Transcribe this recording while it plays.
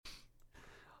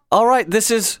All right,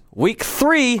 this is week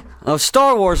 3 of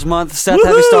Star Wars month. Seth,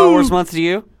 happy Star Wars month to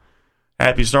you.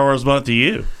 Happy Star Wars month to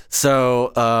you.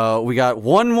 So we got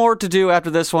one more to do after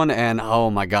this one, and oh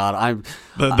my God,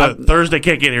 Thursday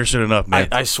can't get here soon enough, man.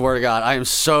 I swear to God, I am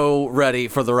so ready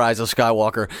for the Rise of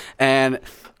Skywalker, and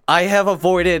I have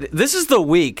avoided. This is the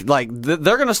week, like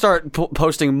they're going to start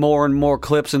posting more and more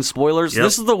clips and spoilers. Yep.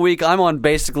 This is the week I'm on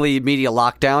basically media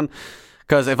lockdown.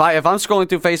 Because if I'm scrolling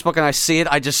through Facebook and I see it,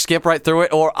 I just skip right through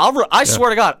it, or I swear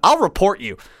to God, I'll report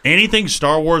you. Anything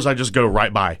Star Wars, I just go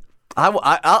right by.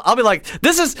 I'll be like,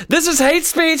 this is hate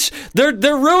speech. They're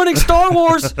ruining Star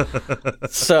Wars.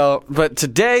 So, but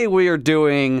today we are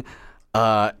doing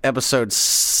episode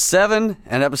 7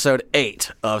 and episode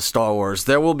 8 of Star Wars.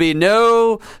 There will be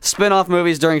no spin-off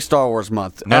movies during Star Wars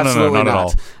month. Absolutely not at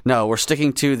all. No, we're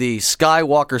sticking to the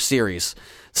Skywalker series.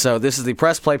 So this is the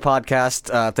Press Play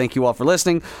Podcast. Thank you all for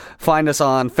listening. Find us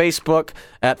on Facebook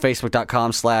at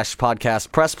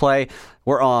facebook.com/podcastpressplay.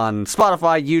 We're on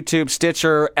Spotify, YouTube,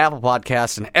 Stitcher, Apple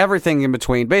Podcasts, and everything in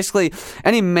between. Basically,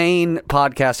 any main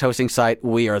podcast hosting site,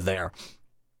 we are there.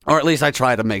 Or at least I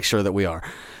try to make sure that we are.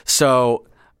 So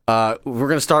we're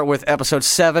going to start with episode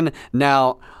 7.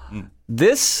 Now,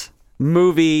 this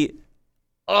movie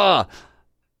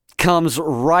comes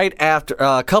right after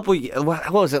a couple,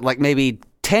 what was it, like maybe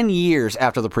 10 years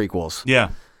after the prequels. Yeah.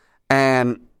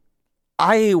 And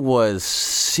I was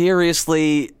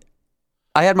seriously,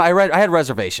 I had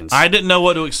reservations. I didn't know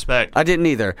what to expect. I didn't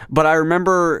either. But I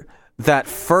remember that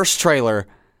first trailer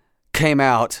came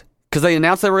out because they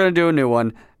announced they were going to do a new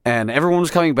one and everyone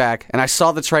was coming back. And I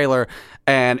saw the trailer,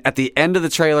 and at the end of the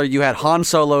trailer, you had Han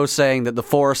Solo saying that the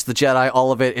Force, the Jedi,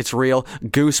 all of it, it's real.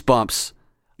 Goosebumps.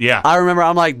 Yeah. I remember,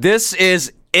 I'm like, this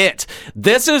is it.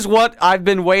 This is what I've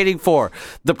been waiting for.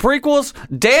 The prequels,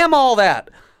 damn all that.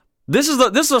 This is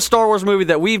a Star Wars movie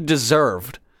that we've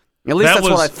deserved. At least that's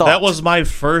what I thought. That was my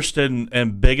first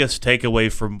and biggest takeaway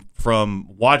from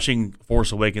watching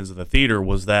Force Awakens in the theater,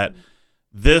 was that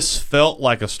this felt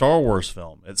like a Star Wars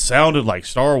film. It sounded like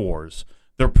Star Wars.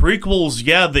 The prequels,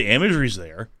 yeah, the imagery's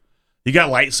there. You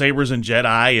got lightsabers and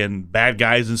Jedi and bad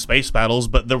guys in space battles,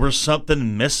 but there was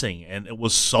something missing, and it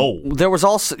was soul. There was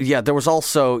also,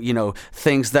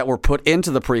 things that were put into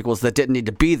the prequels that didn't need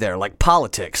to be there, like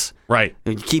politics. Right.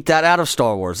 You keep that out of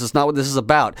Star Wars. That's not what this is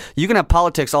about. You can have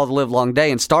politics all the live long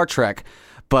day in Star Trek,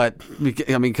 but,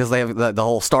 I mean, because they have the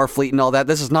whole Starfleet and all that,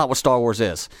 this is not what Star Wars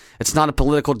is. It's not a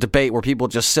political debate where people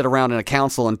just sit around in a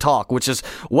council and talk, which is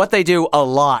what they do a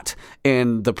lot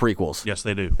in the prequels. Yes,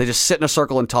 they do. They just sit in a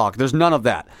circle and talk. There's none of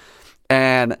that.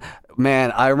 And,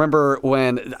 man, I remember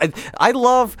when... I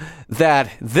love that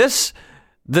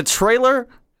the trailer,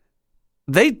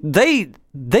 they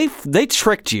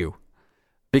tricked you.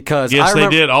 Because yes, they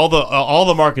did. All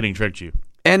the marketing tricked you.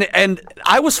 And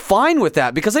I was fine with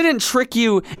that because they didn't trick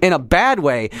you in a bad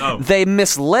way. No. They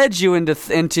misled you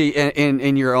into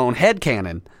your own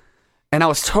headcanon. And I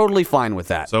was totally fine with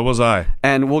that. So was I.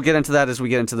 And we'll get into that as we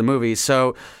get into the movie.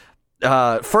 So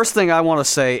first thing I want to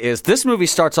say is this movie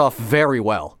starts off very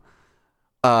well.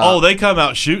 They come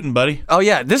out shooting, buddy. Oh,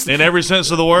 yeah. In every sense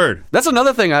of the word. That's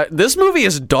another thing. This movie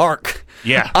is dark.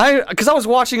 Yeah. Because I was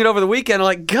watching it over the weekend, I'm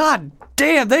like, God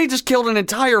damn, they just killed an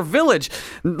entire village,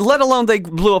 let alone they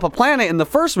blew up a planet in the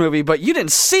first movie, but you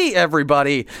didn't see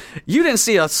everybody. You didn't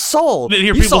see a soul. You didn't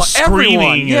hear people saw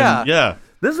screaming. Yeah.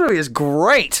 This movie is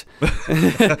great.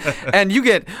 And you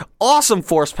get awesome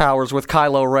force powers with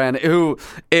Kylo Ren, who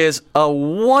is a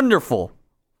wonderful,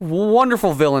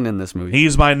 wonderful villain in this movie.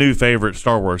 He's my new favorite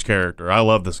Star Wars character. I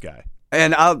love this guy.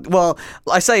 And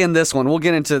I say in this one, we'll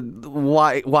get into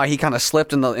why he kind of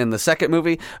slipped in the second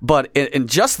movie. But in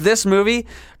just this movie,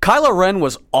 Kylo Ren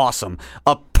was awesome.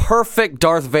 A perfect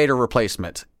Darth Vader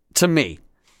replacement to me.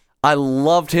 I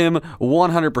loved him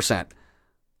 100%.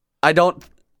 I don't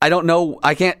know.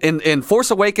 I can't. In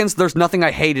Force Awakens, there's nothing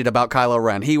I hated about Kylo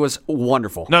Ren. He was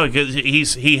wonderful. No, because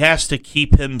he has to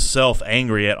keep himself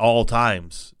angry at all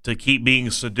times to keep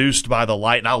being seduced by the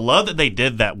light. And I love that they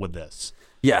did that with this.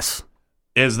 Yes.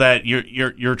 Is that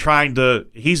you're trying to?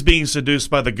 He's being seduced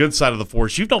by the good side of the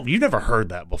Force. You've never heard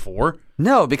that before.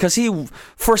 No, because and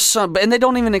they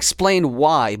don't even explain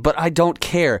why, but I don't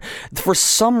care. For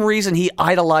some reason, he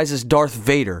idolizes Darth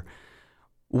Vader.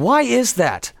 Why is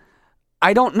that?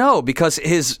 I don't know, because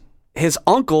his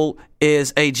uncle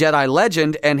is a Jedi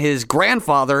legend and his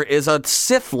grandfather is a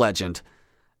Sith legend.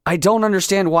 I don't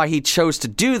understand why he chose to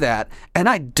do that, and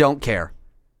I don't care.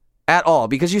 At all,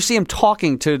 because you see him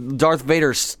talking to Darth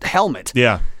Vader's helmet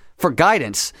for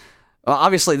guidance.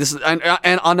 Obviously, this is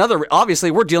and obviously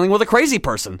we're dealing with a crazy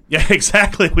person. Yeah,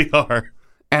 exactly. We are.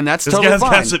 And that's this totally guy's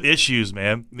fine. got some issues,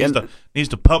 man. Needs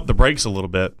to pump the brakes a little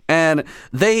bit. And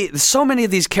so many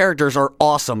of these characters are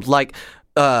awesome. Like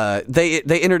they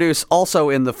introduce also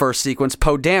in the first sequence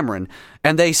Poe Dameron,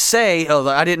 and they say, "Oh,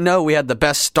 I didn't know we had the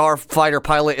best starfighter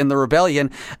pilot in the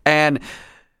rebellion." And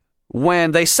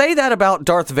when they say that about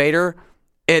Darth Vader,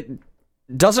 it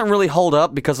doesn't really hold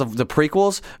up because of the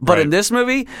prequels, but in this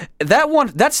movie,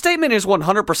 that statement is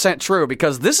 100% true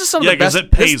because this is some of the best.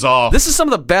 It pays off. This is some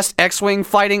of the best X-wing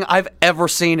fighting I've ever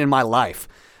seen in my life.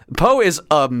 Poe is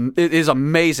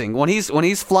amazing when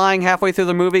he's flying halfway through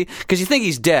the movie because you think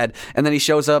he's dead, and then he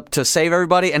shows up to save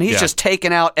everybody, and he's just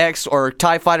taking out X or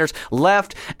TIE fighters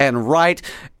left and right.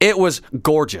 It was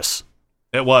gorgeous.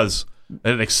 It was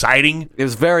exciting. It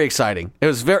was very exciting. It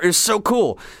was so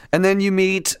cool. And then you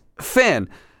meet Finn,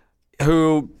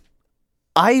 who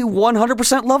I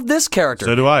 100% love this character.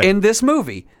 So do I. In this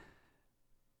movie.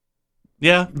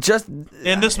 Yeah. Just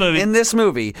in this movie. In this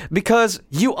movie. Because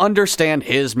you understand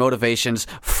his motivations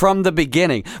from the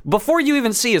beginning. Before you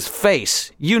even see his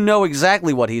face, you know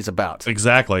exactly what he's about.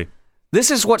 Exactly. This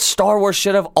is what Star Wars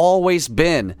should have always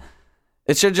been.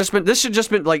 This should just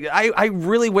been like, I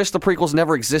really wish the prequels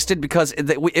never existed because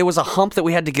it was a hump that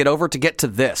we had to get over to get to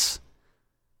this.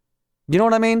 You know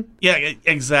what I mean? Yeah,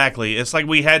 exactly. It's like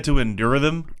we had to endure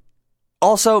them.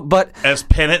 Also, but as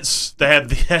penance to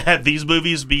have these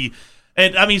movies be,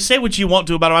 and I mean, say what you want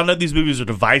to about them. I know these movies are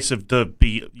divisive to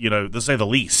be, to say the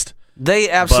least. They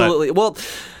absolutely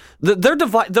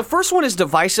the first one is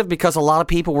divisive because a lot of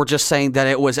people were just saying that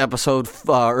it was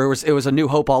it was A New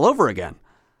Hope all over again.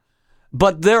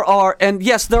 But there's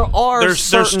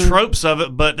tropes of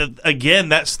it, but again,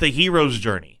 that's the hero's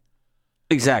journey.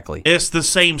 Exactly. It's the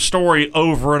same story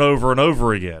over and over and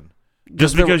over again.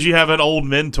 Just because you have an old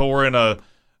mentor and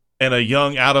a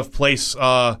young out of place, fish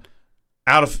out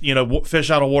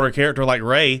of water character like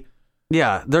Rey.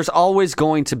 Yeah, there's always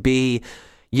going to be,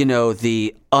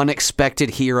 the unexpected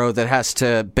hero that has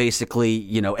to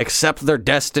basically, accept their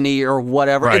destiny or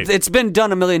whatever. Right. It's been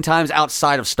done a million times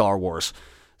outside of Star Wars,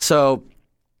 so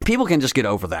people can just get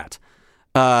over that.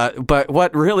 But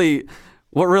what really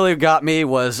got me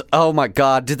was, oh my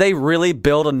God, did they really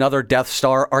build another Death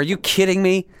Star? Are you kidding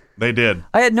me? They did.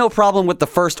 I had no problem with the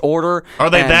First Order. Are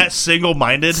they that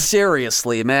single-minded?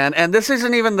 Seriously, man. And this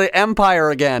isn't even the Empire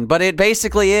again, but it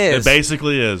basically is. It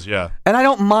basically is, yeah. And I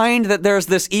don't mind that there's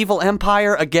this evil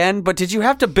Empire again, but did you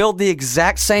have to build the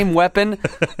exact same weapon?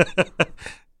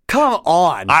 Come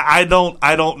on. I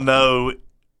don't know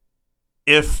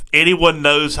if anyone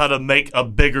knows how to make a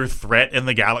bigger threat in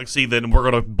the galaxy, then we're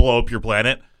going to blow up your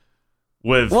planet.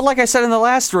 Well, like I said in the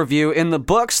last review, in the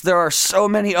books, there are so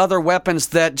many other weapons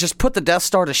that just put the Death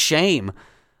Star to shame.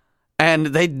 And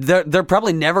they're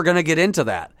probably never going to get into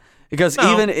that. Because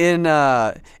even in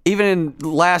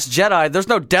Last Jedi, there's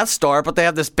no Death Star, but they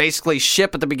have this basically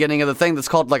ship at the beginning of the thing that's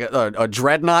called like a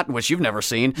dreadnought, which you've never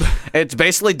seen. It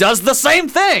basically does the same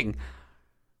thing.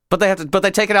 But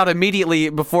they take it out immediately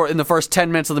in the first 10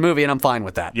 minutes of the movie, and I'm fine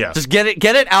with that. Yeah. Just get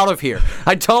it out of here.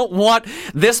 I don't want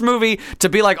this movie to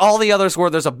be like all the others where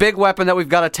there's a big weapon that we've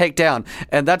got to take down.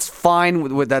 And that's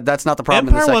fine with that. That's not the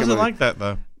problem Empire in the second wasn't movie. like that,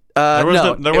 though.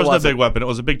 There was no big weapon. It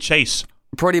was a big chase.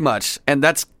 Pretty much. And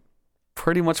that's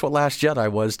pretty much what Last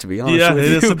Jedi was, to be honest with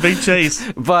you. Yeah, it is a big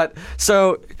chase. But,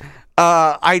 so,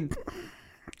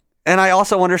 And I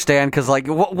also understand because, like,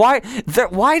 why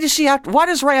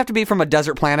does Rey have to be from a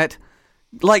desert planet?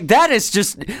 Like, that is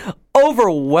just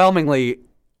overwhelmingly,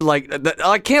 like,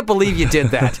 I can't believe you did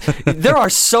that. There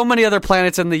are so many other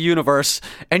planets in the universe,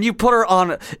 and you put her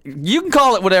on, you can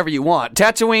call it whatever you want.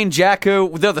 Tatooine,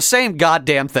 Jakku, they're the same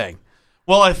goddamn thing.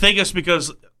 Well, I think it's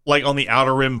because, like, on the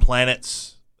Outer Rim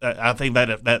planets, I think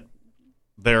that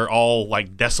they're all,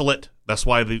 like, desolate. That's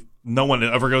why no one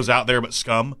ever goes out there but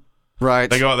scum. Right.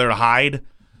 They go out there to hide.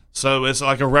 So it's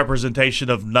like a representation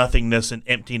of nothingness and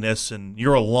emptiness, and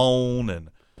you're alone,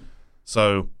 and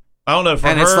so I don't know.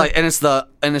 It's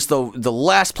the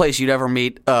last place you'd ever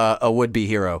meet a would-be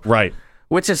hero. Right.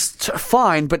 Which is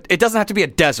fine, but it doesn't have to be a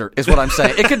desert, is what I'm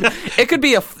saying. It could be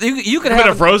you could have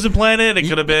a frozen planet. It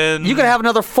could have been. You could have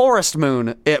another forest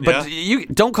moon, but you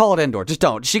don't call it indoor. Just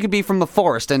don't. She could be from the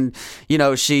forest, and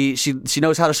she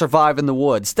knows how to survive in the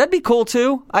woods. That'd be cool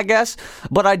too, I guess.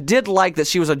 But I did like that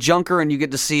she was a junker, and you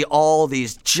get to see all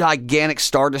these gigantic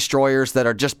star destroyers that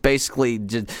are just basically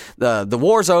the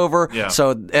war's over. Yeah.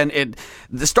 So the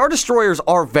star destroyers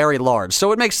are very large,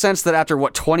 so it makes sense that after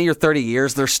 20 or 30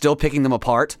 years, they're still picking them apart.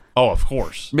 Oh, of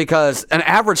course. Because an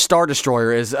average Star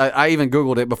Destroyer is, I even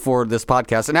Googled it before this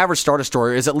podcast, an average Star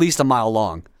Destroyer is at least a mile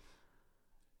long.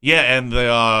 Yeah, and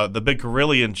the big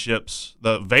Carillion ships,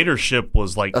 the Vader ship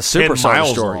was like a super 10 Star miles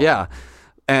Destroyer, long. yeah.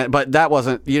 But that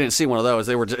wasn't. You didn't see one of those.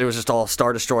 It was just all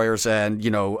Star Destroyers and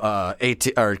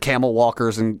or camel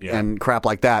walkers and crap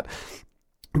like that.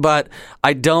 But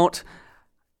I don't.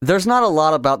 There's not a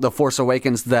lot about The Force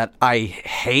Awakens that I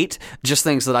hate. Just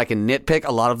things that I can nitpick.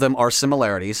 A lot of them are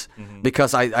similarities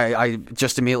because I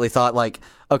just immediately thought like,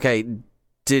 okay,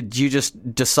 did you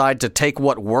just decide to take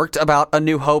what worked about A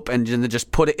New Hope and then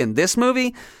just put it in this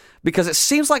movie? Because it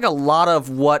seems like a lot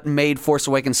of what made Force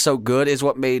Awakens so good is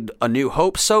what made A New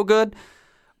Hope so good.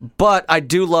 But I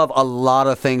do love a lot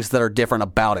of things that are different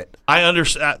about it. I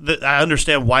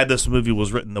understand why this movie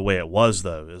was written the way it was,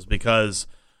 though, is because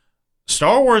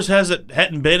Star Wars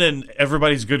hadn't been in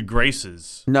everybody's good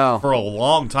graces for a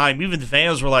long time. Even the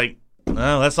fans were like,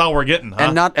 "Oh, that's all we're getting,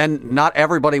 huh?" And not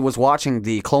everybody was watching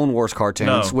the Clone Wars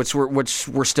cartoons, which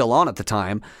were still on at the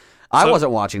time. I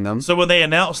wasn't watching them. So when they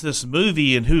announced this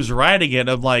movie and who's writing it,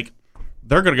 I'm like,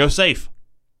 they're going to go safe.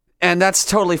 And that's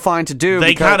totally fine to do.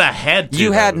 They kind of had to.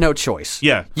 You had no choice.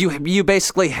 Yeah. You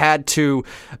basically had to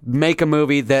make a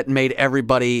movie that made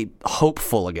everybody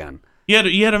hopeful again. You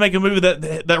had to make a movie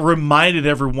that reminded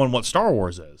everyone what Star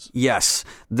Wars is. Yes.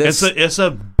 It's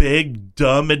a big,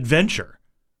 dumb adventure.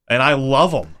 And I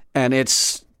love them. And it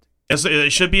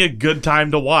should be a good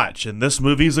time to watch, and this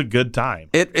movie's a good time.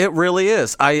 It really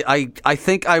is. I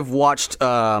think I've watched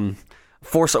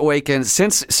Force Awakens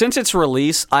since its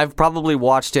release. I've probably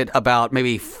watched it about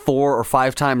maybe 4 or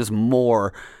 5 times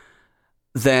more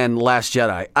than Last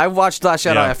Jedi. I've watched Last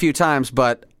Jedi a few times,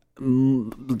 but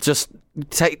just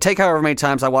take however many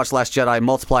times I watched Last Jedi,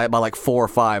 multiply it by like 4 or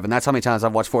 5, and that's how many times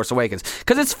I've watched Force Awakens.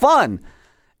 Because it's fun.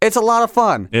 It's a lot of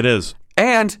fun. It is.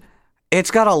 And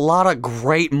it's got a lot of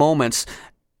great moments,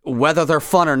 whether they're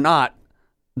fun or not,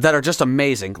 that are just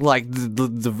amazing, like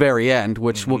the very end,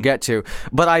 which we'll get to.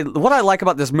 But what I like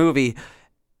about this movie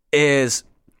is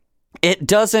it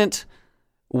doesn't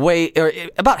wait.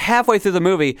 About halfway through the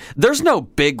movie, there's no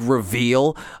big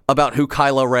reveal about who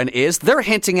Kylo Ren is. They're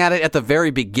hinting at it at the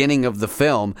very beginning of the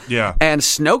film. Yeah. And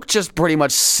Snoke just pretty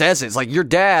much says it. It's like, your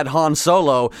dad, Han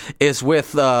Solo, is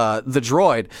with the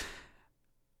droid.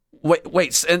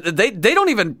 Wait, and they don't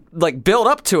even like build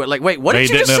up to it. Like, wait, what did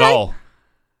you just say? They didn't at all.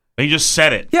 He just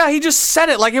said it. Yeah, he just said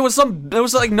it like it was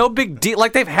like no big deal.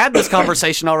 Like they've had this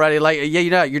conversation already. Like,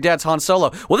 yeah, your dad's Han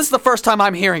Solo. Well, this is the first time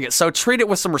I'm hearing it, so treat it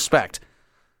with some respect.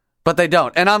 But they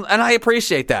don't, and I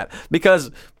appreciate that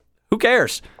because who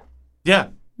cares? Yeah,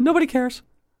 nobody cares.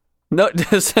 No,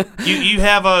 you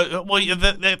have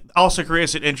that also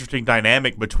creates an interesting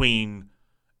dynamic between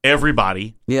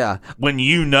everybody. Yeah, when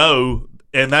you know.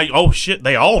 And now, oh shit,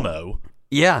 they all know.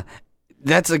 Yeah,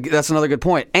 that's another good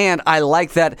point. And I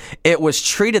like that it was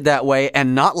treated that way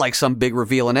and not like some big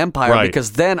reveal in Empire,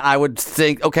 because then I would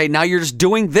think, okay, now you're just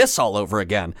doing this all over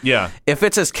again. Yeah. If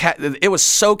it's it was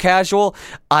so casual,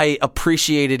 I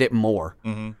appreciated it more.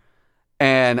 Mm-hmm.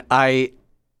 And I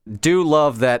do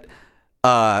love that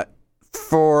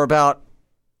for about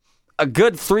a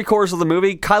good 3/4 of the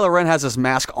movie, Kylo Ren has his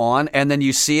mask on, and then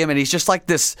you see him, and he's just like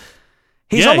this.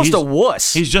 He's almost a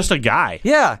wuss. He's just a guy.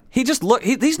 Yeah, he's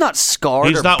not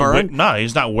scarred or burned. No,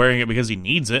 he's not wearing it because he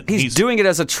needs it. He's doing it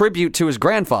as a tribute to his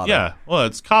grandfather. Yeah, well,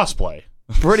 it's cosplay.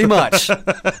 Pretty much.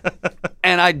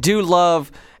 And I do love,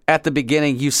 at the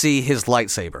beginning, you see his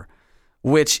lightsaber,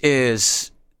 which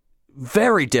is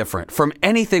very different from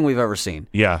anything we've ever seen.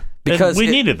 Yeah. Because we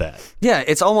needed that. Yeah,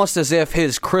 it's almost as if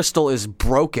his crystal is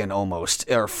broken almost,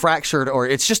 or fractured, or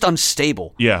it's just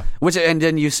unstable. Yeah. Which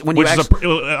is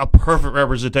a perfect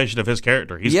representation of his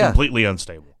character. He's completely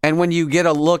unstable. And when you get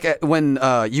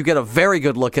you get a very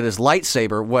good look at his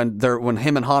lightsaber when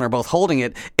him and Han are both holding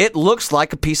it, it looks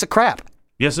like a piece of crap.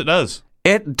 Yes, it does.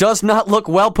 It does not look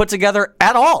well put together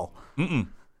at all.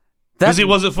 Because he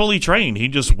wasn't fully trained. He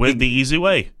just went the easy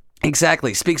way.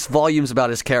 Exactly. Speaks volumes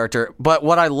about his character. But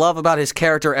what I love about his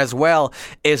character as well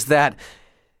is that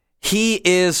he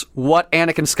is what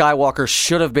Anakin Skywalker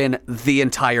should have been the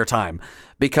entire time.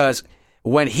 Because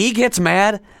when he gets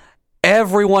mad,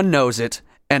 everyone knows it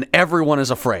and everyone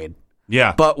is afraid.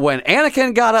 Yeah. But when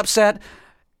Anakin got upset,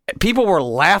 people were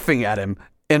laughing at him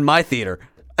in my theater.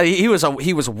 He was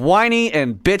whiny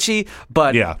and bitchy,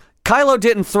 but Kylo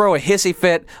didn't throw a hissy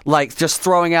fit like just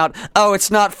throwing out, "Oh,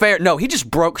 it's not fair." No, he just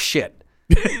broke shit.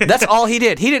 That's all he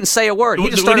did. He didn't say a word.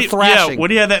 He just started thrashing. Yeah, when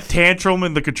he had that tantrum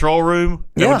in the control room,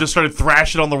 and just started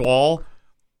thrashing on the wall,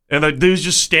 and the dude's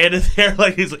just standing there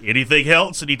like he's like, "Anything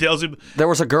else?" And he tells him there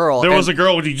was a girl.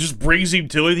 And he just brings him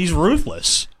to it. He's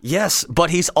ruthless. Yes, but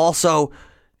he's also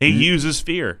He uses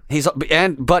fear.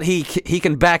 But he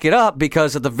can back it up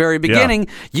because at the very beginning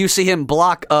you see him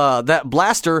block that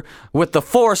blaster with the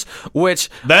Force, which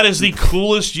that is the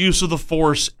coolest use of the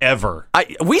Force ever.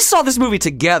 We saw this movie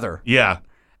together. Yeah,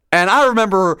 and I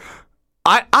remember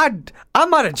I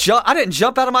might have jumped. I didn't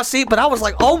jump out of my seat, but I was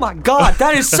like, "Oh my god,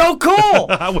 that is so cool!"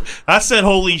 I said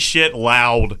 "Holy shit"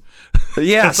 loud.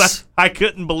 Yes, I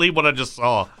couldn't believe what I just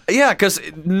saw. Yeah, because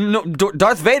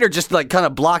Darth Vader just like kind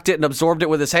of blocked it and absorbed it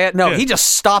with his hand. No, he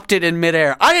just stopped it in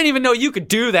midair. I didn't even know you could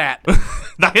do that.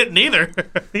 I didn't either.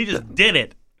 He just did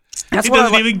it. He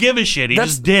doesn't even give a shit. He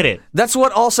just did it. That's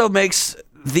what also makes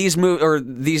these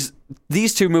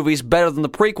two movies better than the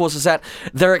prequels, is that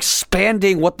they're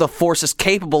expanding what the Force is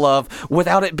capable of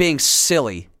without it being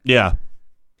silly. Yeah.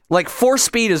 Like Force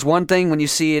speed is one thing when you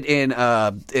see it in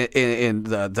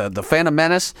the Phantom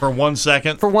Menace for 1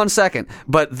 second. For 1 second,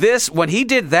 but this, when he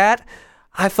did that,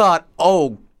 I thought,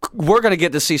 oh, we're gonna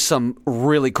get to see some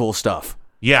really cool stuff.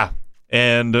 Yeah,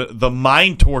 and the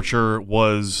mind torture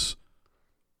was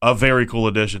a very cool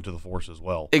addition to the Force as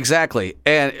well. Exactly,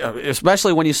 and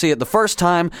especially when you see it the first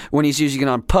time when he's using it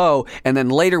on Poe, and then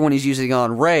later when he's using it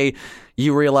on Rey.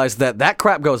 You realize that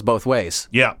crap goes both ways.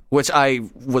 Yeah. Which I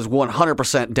was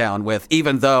 100% down with,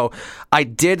 even though I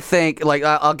did think, like,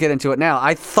 I'll get into it now,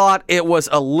 I thought it was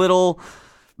a little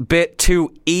bit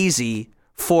too easy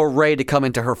for Rey to come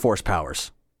into her Force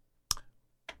powers.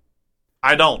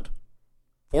 I don't.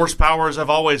 Force powers have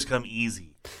always come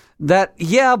easy.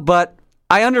 Yeah, but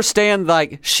I understand,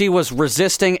 like, she was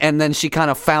resisting and then she kind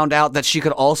of found out that she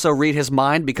could also read his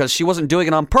mind because she wasn't doing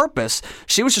it on purpose.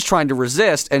 She was just trying to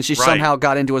resist and she somehow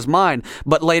got into his mind.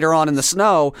 But later on in the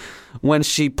snow, when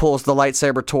she pulls the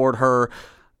lightsaber toward her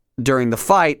during the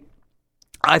fight,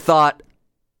 I thought,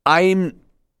 I'm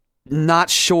not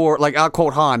sure, like, I'll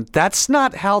quote Han, that's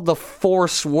not how the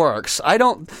Force works. I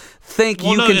don't think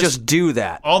you can just do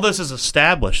that. All this is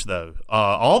established, though.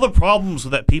 All the problems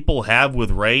that people have with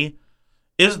Rey,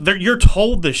 you're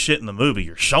told this shit in the movie.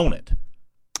 You're shown it.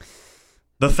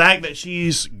 The fact that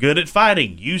she's good at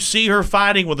fighting. You see her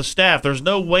fighting with a staff. There's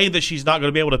no way that she's not going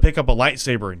to be able to pick up a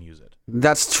lightsaber and use it.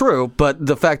 That's true, but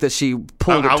the fact that she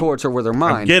pulled it towards her with her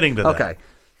mind. I'm getting to that. Okay.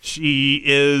 She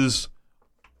is...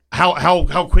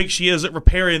 How quick she is at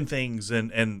repairing things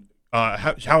and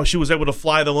how she was able to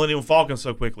fly the Millennium Falcon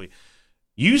so quickly.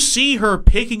 You see her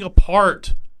picking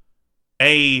apart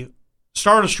a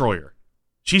Star Destroyer.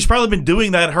 She's probably been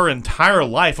doing that her entire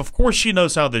life. Of course she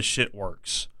knows how this shit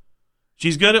works.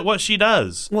 She's good at what she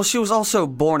does. Well, she was also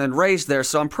born and raised there,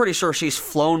 so I'm pretty sure she's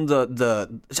flown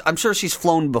I'm sure she's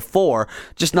flown before,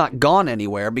 just not gone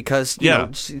anywhere because you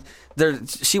know,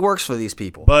 she works for these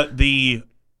people. But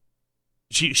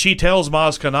she tells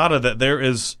Maz Kanata that there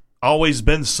has always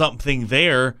been something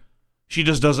there. She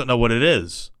just doesn't know what it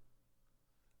is.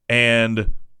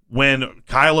 And when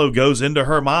Kylo goes into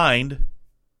her mind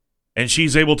and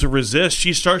she's able to resist,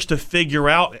 she starts to figure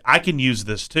out, I can use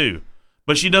this too.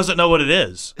 But she doesn't know what it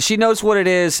is. She knows what it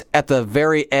is at the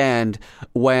very end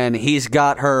when he's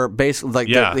got her basically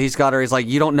like he's got her. He's like,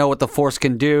 you don't know what the Force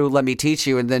can do. Let me teach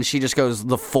you. And then she just goes,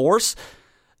 the Force?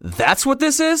 That's what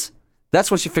this is? That's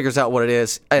when she figures out what it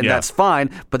is, and that's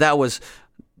fine. But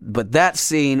that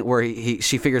scene where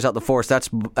she figures out the Force, that's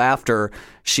after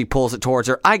she pulls it towards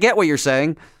her. I get what you're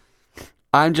saying.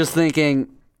 I'm just thinking.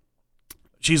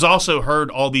 She's also heard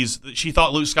all these. She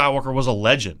thought Luke Skywalker was a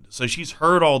legend, so she's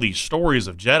heard all these stories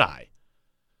of Jedi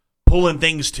pulling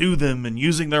things to them and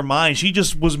using their mind. She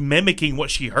just was mimicking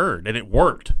what she heard, and it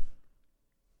worked.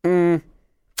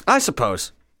 I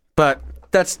suppose, but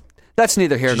that's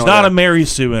neither here nor there. She's not a Mary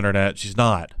Sue Internet. She's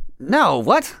not. No,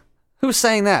 what? Who's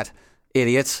saying that?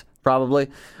 Idiots, probably.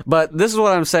 But this is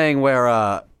what I'm saying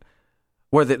where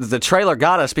the trailer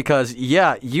got us because,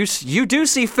 you do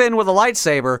see Finn with a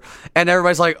lightsaber, and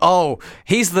everybody's like, oh,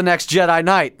 he's the next Jedi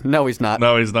Knight. No, he's not.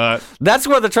 No, he's not. That's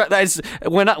where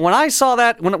when I saw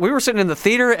that, when we were sitting in the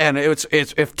theater, and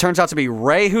it turns out to be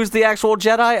Rey who's the actual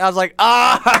Jedi, I was like,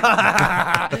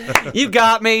 you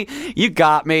got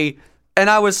me. And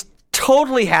I was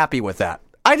totally happy with that.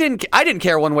 I didn't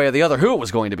care one way or the other who it was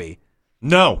going to be.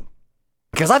 No.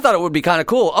 Because I thought it would be kind of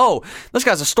cool. Oh, this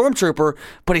guy's a stormtrooper,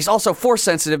 but he's also Force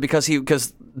sensitive because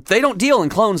they don't deal in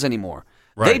clones anymore.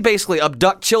 Right. They basically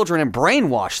abduct children and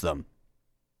brainwash them,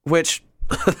 which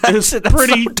is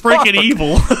pretty so freaking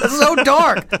evil. That's so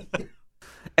dark.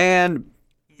 And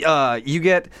you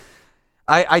get,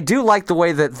 I do like the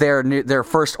way that their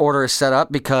first order is set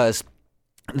up because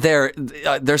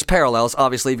there's parallels.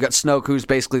 Obviously, you've got Snoke, who's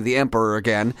basically the Emperor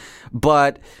again,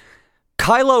 but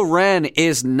Kylo Ren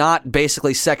is not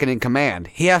basically second in command.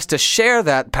 He has to share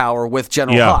that power with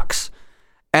General Hux.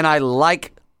 And I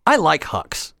like I like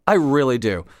Hux. I really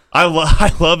do. I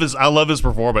love his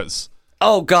performance.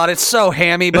 Oh God, it's so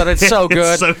hammy, but it's so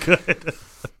good. It's so good.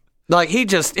 Like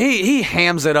he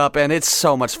hams it up, and it's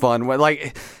so much fun.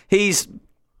 Like he's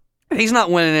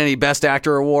not winning any Best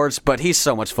Actor awards, but he's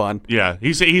so much fun. Yeah,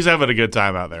 he's having a good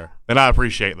time out there, and I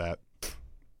appreciate that.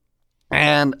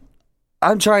 And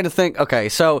I'm trying to think. Okay,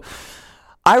 so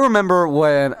I remember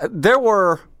when there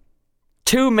were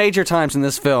two major times in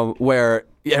this film where,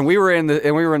 and we were in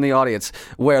the audience,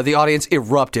 where the audience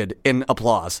erupted in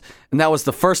applause, and that was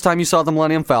the first time you saw the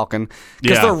Millennium Falcon,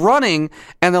 because they're running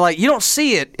and they're like, you don't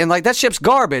see it, and like that ship's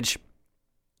garbage,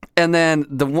 and then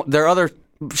their other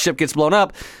ship gets blown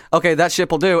up. Okay, that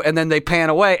ship will do, and then they pan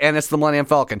away, and it's the Millennium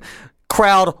Falcon.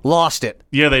 Crowd lost it.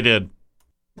 Yeah, they did.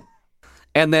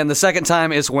 And then the second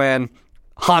time is when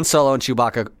Han Solo and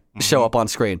Chewbacca show up on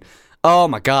screen. Oh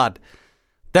my God,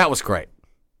 that was great.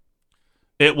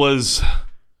 It was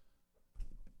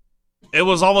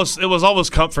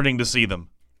almost comforting to see them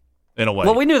in a way.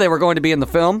 Well, we knew they were going to be in the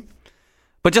film,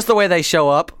 but just the way they show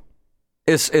up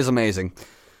is amazing.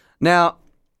 Now,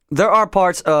 there are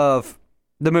parts of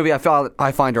the movie I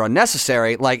find are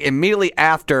unnecessary. Like immediately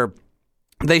after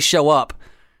they show up,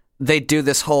 they do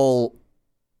this whole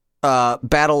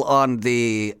battle on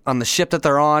the ship that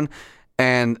they're on,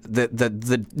 and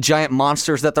the giant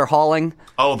monsters that they're hauling.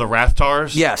 Oh, the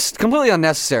Rathtars? Yes, completely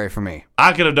unnecessary for me.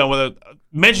 I could have done with it.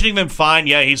 Mentioning them, fine.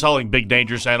 Yeah, he's hauling big,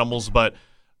 dangerous animals, but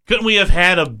couldn't we have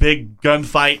had a big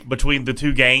gunfight between the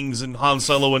two gangs and Han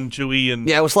Solo and Chewie? And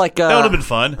yeah, it was like that would have been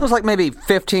fun. It was like maybe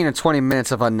 15 or 20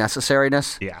 minutes of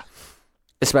unnecessariness. Yeah,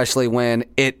 especially when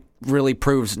it really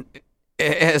proves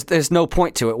there's no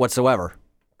point to it whatsoever,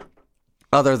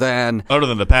 other than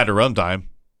the pad to runtime.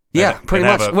 Yeah, pretty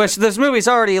much. Which this movie's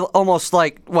already almost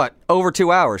like over 2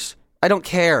 hours. I don't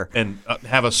care. And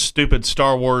have a stupid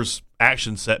Star Wars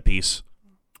action set piece.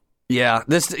 Yeah,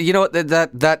 this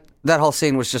that whole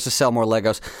scene was just to sell more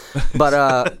Legos,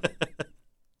 but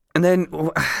and then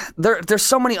there's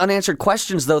so many unanswered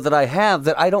questions though that I have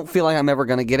that I don't feel like I'm ever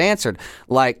going to get answered.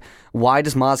 Like, why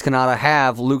does Maz Kanata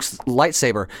have Luke's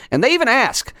lightsaber? And they even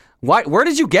ask, where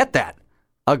did you get that?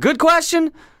 A good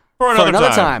question for another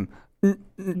time.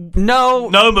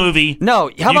 No movie. No,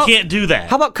 you can't do that.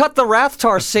 How about cut the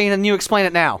Rathtar scene and you explain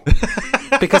it now?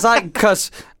 Because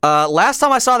last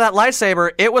time I saw that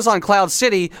lightsaber, it was on Cloud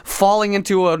City falling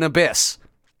into an abyss.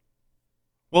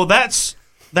 Well, that's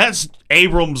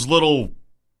Abrams' little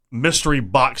mystery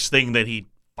box thing that he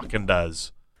fucking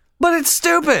does. But it's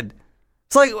stupid.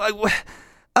 It's like,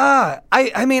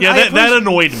 I mean, yeah, that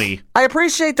annoyed me. I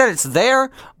appreciate that it's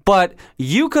there, but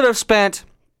you could have spent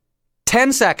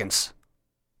 10 seconds.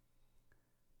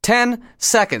 10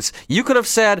 seconds. You could have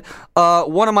said,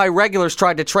 one of my regulars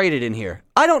tried to trade it in here.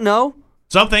 I don't know.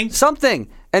 Something.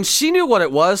 And she knew what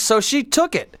it was, so she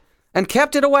took it and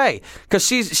kept it away. Because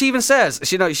she even says,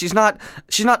 she's not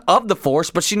of the Force,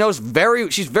 but she's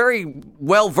very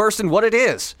well versed in what it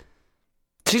is.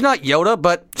 She's not Yoda,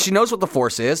 but she knows what the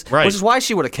Force is, right. Which is why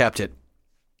she would have kept it.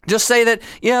 Just say that,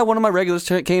 yeah, one of my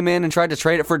regulars came in and tried to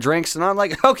trade it for drinks, and I'm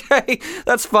like, okay,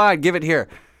 that's fine, give it here.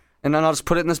 And then I'll just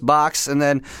put it in this box, and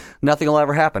then nothing will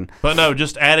ever happen. But no,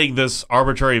 just adding this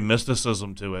arbitrary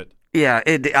mysticism to it. Yeah,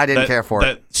 I didn't care for it.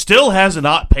 That still has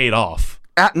not paid off.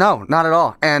 No, not at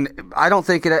all. And I don't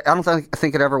think it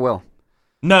ever will.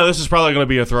 No, this is probably going to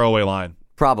be a throwaway line.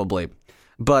 Probably.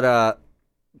 But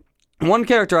one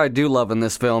character I do love in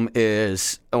this film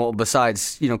is, well,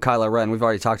 besides, Kylo Ren, we've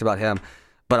already talked about him,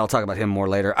 but I'll talk about him more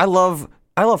later. I love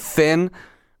Finn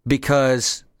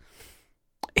because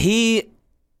he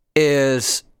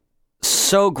is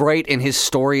so great in his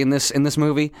story in this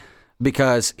movie,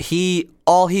 because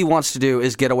all he wants to do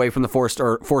is get away from the First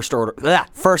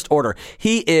Order.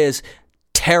 He is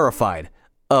terrified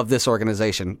of this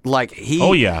organization. Like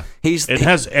it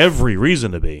has every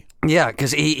reason to be. Yeah,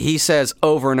 because he says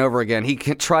over and over again, he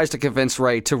tries to convince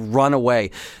Rey to run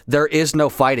away. There is no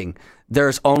fighting.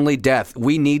 There's only death.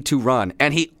 We need to run.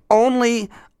 And he only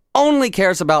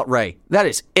cares about Rey. That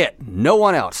is it. No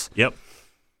one else. Yep.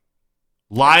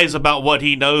 Lies about what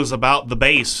he knows about the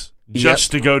base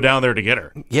just to go down there to get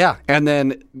her. Yeah, and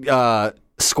then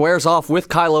squares off with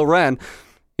Kylo Ren.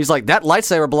 He's like, that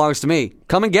lightsaber belongs to me.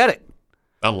 Come and get it.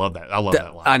 I love that. I love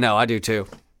that line. I know, I do too.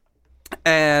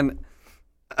 And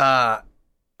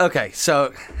okay,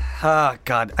 so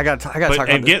God, I gotta talk about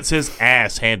this. And gets his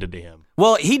ass handed to him.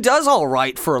 Well, he does all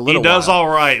right for a little while. He does all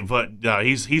right, but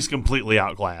he's completely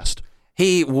outclassed.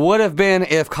 He would have been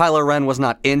if Kylo Ren was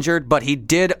not injured, but he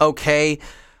did okay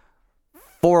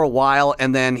for a while,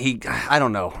 and then I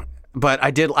don't know. But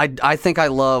I think I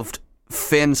loved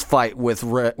Finn's fight with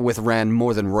Ren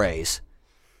more than Rey's.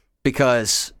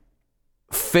 because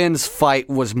Finn's fight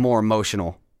was more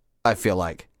emotional, I feel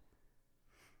like.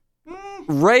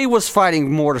 Rey was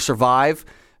fighting more to survive.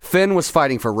 Finn was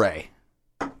fighting for Rey.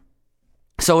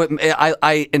 So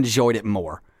I enjoyed it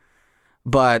more.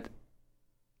 But,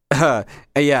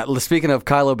 yeah, speaking of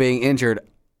Kylo being injured,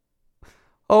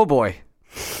 oh boy.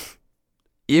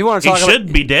 You want to talk he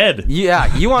should be dead.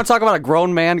 Yeah, you want to talk about a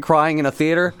grown man crying in a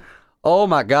theater? Oh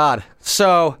my God.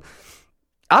 So,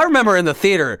 I remember in the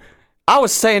theater, I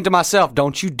was saying to myself,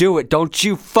 don't you do it. Don't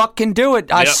you fucking do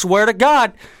it. I swear to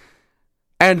God.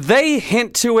 And they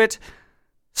hint to it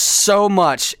so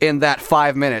much in that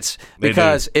 5 minutes.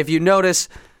 Because if you notice,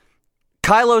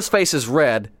 Kylo's face is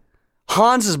red.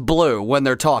 Han's is blue when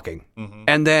they're talking. Mm-hmm.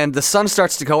 And then the sun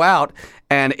starts to go out,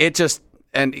 and it just...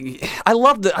 And I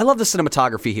love the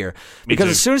cinematography here. Because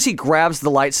as soon as he grabs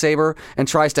the lightsaber and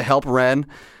tries to help Ren...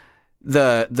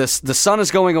 The sun is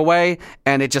going away,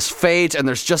 and it just fades, and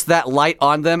there's just that light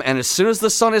on them, and as soon as the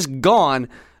sun is gone,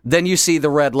 then you see the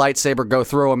red lightsaber go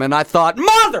through him, and I thought,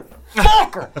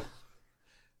 motherfucker!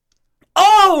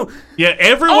 Oh! Yeah,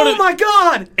 oh my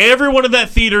God! Everyone in that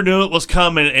theater knew it was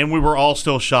coming, and we were all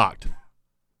still shocked.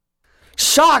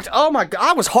 Shocked? Oh my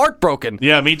God, I was heartbroken.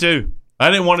 Yeah, me too.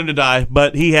 I didn't want him to die,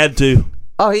 but he had to.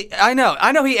 Oh, I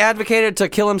know he advocated to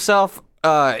kill himself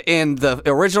in the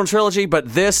original trilogy,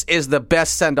 but this is the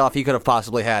best send-off he could have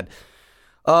possibly had.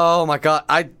 Oh my God,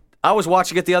 I was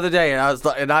watching it the other day,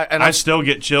 and I still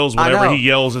get chills whenever he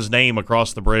yells his name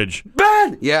across the bridge.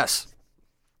 Ben, yes,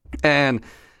 and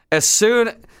this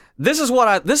is why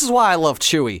I love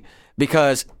Chewie,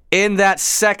 because in that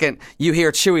second you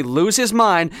hear Chewie lose his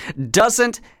mind,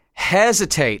 doesn't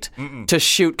hesitate to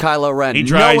shoot Kylo Ren. He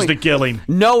tries to kill him.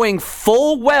 Knowing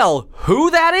full well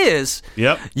who that is.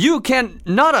 Yep.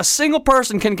 Not a single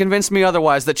person can convince me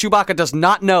otherwise that Chewbacca does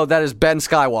not know that is Ben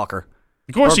Skywalker.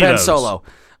 Of course he knows. knows. Ben Solo.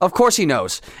 Of course he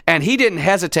knows. And he didn't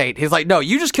hesitate. He's like, no,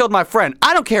 you just killed my friend.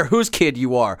 I don't care whose kid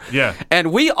you are. Yeah.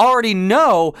 And we already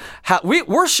know how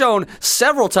we're shown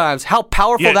several times how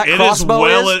powerful that crossbow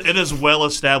is. It is well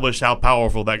established how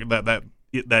powerful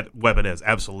that weapon is.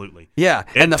 Absolutely. Yeah.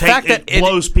 And the fact that it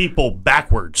blows people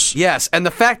backwards. Yes, and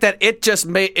the fact that it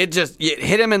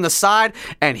hit him in the side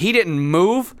and he didn't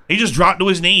move. He just dropped to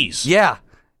his knees. Yeah.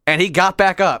 And he got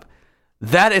back up.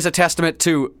 That is a testament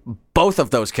to both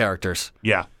of those characters.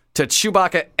 Yeah. To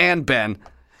Chewbacca and Ben.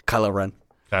 Kylo Ren.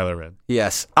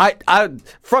 Yes. I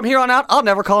from here on out, I'll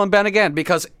never call him Ben again,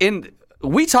 because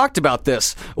we talked about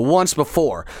this once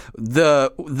before.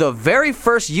 The very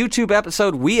first YouTube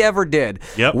episode we ever did,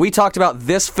 we talked about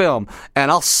this film,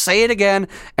 and I'll say it again,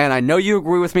 and I know you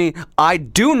agree with me. I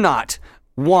do not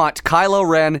want Kylo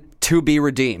Ren to be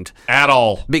redeemed. At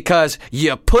all. Because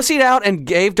you pussied out and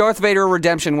gave Darth Vader a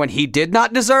redemption when he did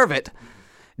not deserve it.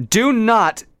 Do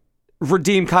not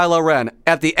redeem Kylo Ren.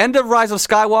 At the end of Rise of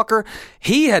Skywalker,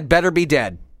 he had better be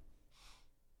dead.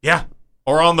 Yeah.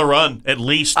 Or on the run, at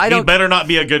least. He better not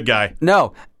be a good guy.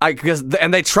 No.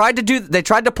 And they tried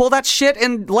to pull that shit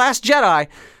in Last Jedi,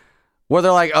 where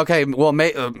they're like, okay, well,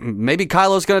 maybe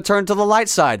Kylo's going to turn to the light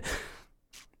side.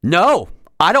 No.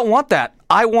 I don't want that.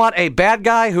 I want a bad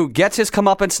guy who gets his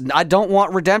comeuppance. I don't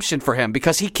want redemption for him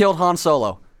because he killed Han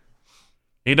Solo.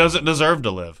 He doesn't deserve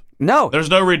to live. No. There's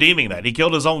no redeeming that. He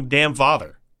killed his own damn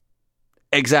father.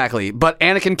 Exactly. But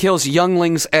Anakin kills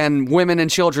younglings and women and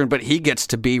children, but he gets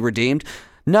to be redeemed.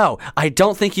 No, I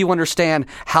don't think you understand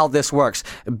how this works.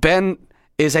 Ben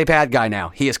is a bad guy now.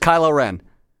 He is Kylo Ren.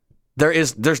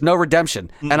 There's no redemption,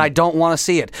 and I don't want to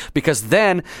see it, because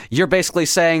then you're basically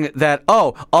saying that,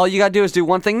 oh, all you got to do is do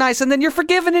one thing nice, and then you're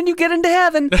forgiven, and you get into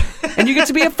heaven, and you get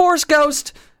to be a Force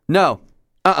ghost. No.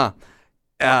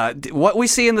 What we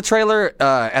see in the trailer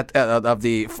of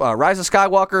the Rise of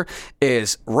Skywalker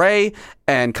is Rey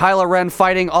and Kylo Ren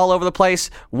fighting all over the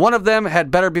place. One of them had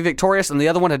better be victorious, and the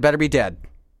other one had better be dead.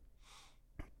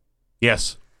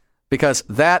 Yes. Because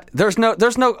there's no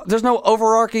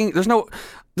overarching, there's no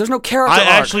character arc.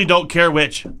 I actually don't care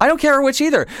which. I don't care which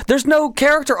either. There's no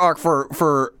character arc for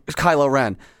Kylo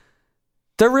Ren.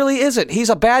 There really isn't. He's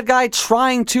a bad guy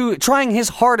trying his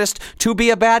hardest to be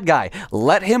a bad guy.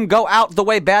 Let him go out the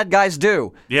way bad guys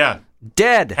do. Yeah.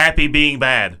 Dead. Happy being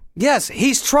bad. Yes,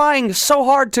 he's trying so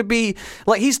hard to be,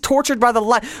 like, he's tortured by the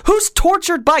light. Who's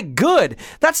tortured by good?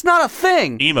 That's not a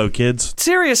thing. Emo kids.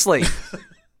 Seriously.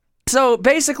 So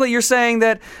basically you're saying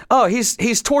that, oh,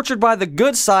 he's tortured by the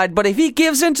good side, but if he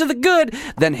gives into the good,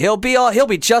 then he'll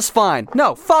be just fine.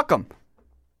 No, fuck him.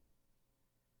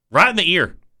 Right in the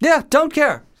ear. Yeah, don't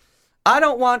care. I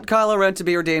don't want Kylo Ren to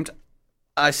be redeemed.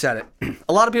 I said it.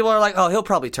 A lot of people are like, oh, he'll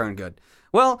probably turn good.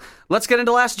 Well, let's get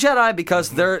into Last Jedi because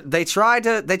they try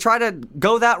to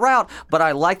go that route, but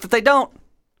I like that they don't.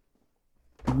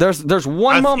 There's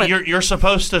one moment you're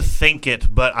supposed to think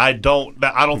it, but I don't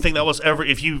think that was ever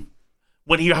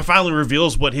when he finally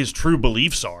reveals what his true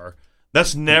beliefs are.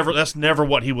 That's never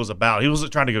what he was about. He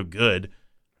wasn't trying to go good.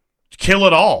 Kill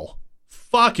it all.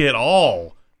 Fuck it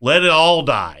all. Let it all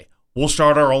die. We'll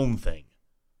start our own thing.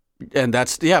 And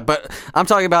but I'm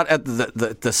talking about at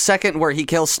the second where he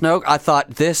kills Snoke, I thought,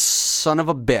 this son of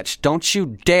a bitch, don't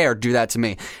you dare do that to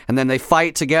me. And then they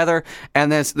fight together,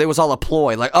 and then it was all a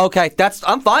ploy. Like, okay,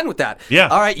 I'm fine with that. Yeah.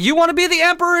 All right, you want to be the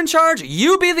Emperor in charge?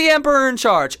 You be the Emperor in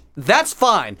charge. That's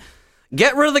fine.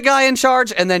 Get rid of the guy in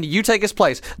charge, and then you take his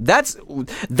place. That's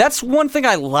one thing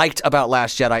I liked about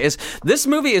Last Jedi is this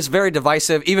movie is very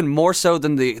divisive, even more so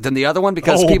than the other one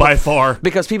because by far.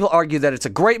 Because people argue that it's a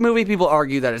great movie, people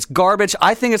argue that it's garbage.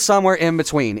 I think it's somewhere in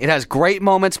between. It has great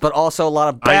moments, but also a lot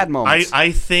of bad moments.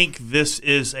 I think this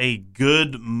is a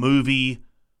good movie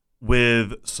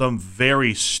with some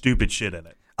very stupid shit in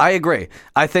it. I agree.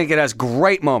 I think it has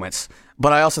great moments.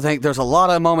 But I also think there's a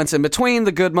lot of moments in between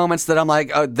the good moments that I'm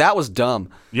like, oh, that was dumb.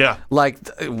 Yeah. Like,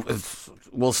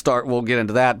 we'll get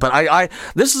into that. But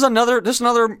this is another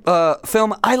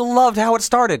film. I loved how it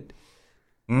started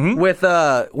with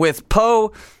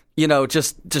Poe,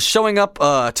 just showing up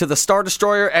to the Star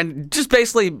Destroyer and just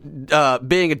basically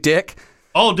being a dick.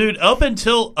 Oh, dude! Up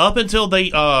until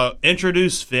they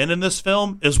introduce Finn in this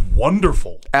film is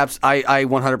wonderful. I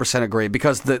 100% agree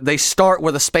because they start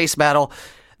with a space battle.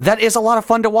 That is a lot of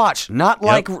fun to watch. Not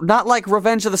like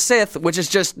Revenge of the Sith, which is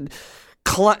just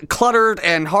cluttered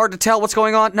and hard to tell what's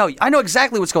going on. No, I know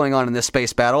exactly what's going on in this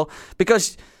space battle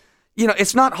because,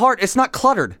 it's not hard. It's not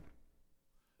cluttered.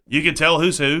 You can tell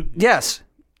who's who. Yes.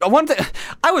 One thing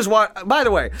by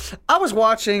the way, I was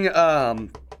watching Last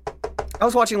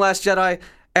Jedi,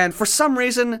 and for some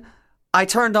reason, I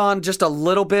turned on just a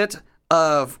little bit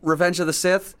of Revenge of the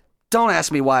Sith. Don't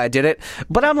ask me why I did it,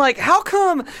 but I'm like, how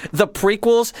come the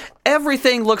prequels,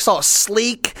 everything looks all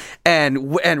sleek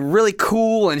and really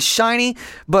cool and shiny,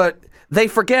 but they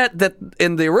forget that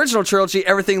in the original trilogy,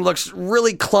 everything looks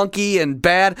really clunky and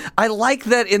bad. I like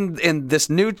that in this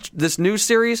new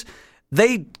series,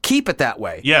 they keep it that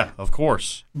way. Yeah, of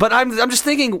course. But I'm just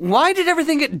thinking, why did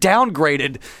everything get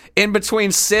downgraded in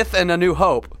between Sith and A New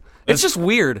Hope? It's just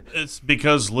weird. It's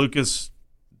because Lucas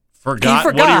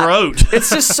forgot what he wrote.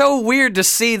 It's just so weird to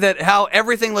see that how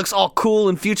everything looks all cool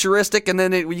and futuristic, and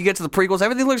then when you get to the prequels,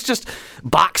 everything looks just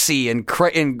boxy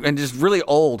and just really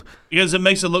old. Because it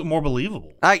makes it look more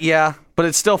believable. Yeah, but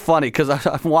it's still funny because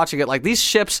I'm watching it like these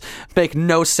ships make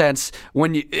no sense.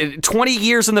 When 20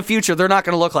 years in the future, they're not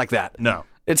going to look like that. No.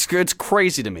 It's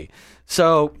crazy to me.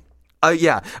 So,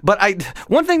 yeah. But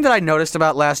one thing that I noticed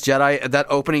about Last Jedi, that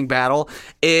opening battle,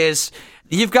 is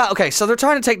so they're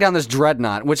trying to take down this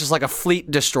dreadnought, which is like a fleet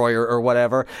destroyer or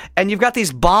whatever, and you've got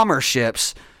these bomber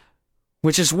ships,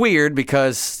 which is weird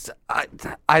because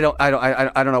I don't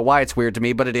know why it's weird to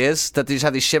me, but it is that they just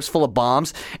have these ships full of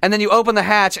bombs, and then you open the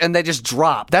hatch and they just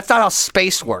drop. That's not how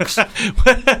space works.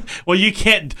 Well, you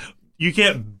can't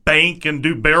bank and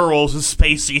do barrel rolls in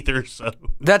space either. So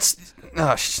that's.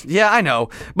 Yeah, I know,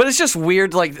 but it's just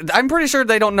weird. Like, I'm pretty sure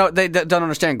they don't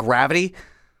understand gravity.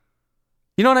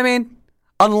 You know what I mean?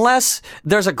 Unless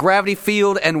there's a gravity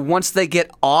field, and once they get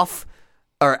off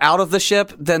or out of the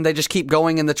ship, then they just keep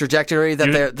going in the trajectory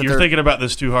that they're thinking about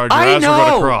this too hard. Your eyes are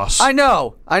going to cross. I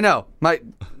know.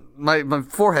 My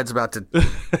forehead's about to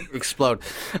explode.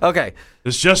 Okay.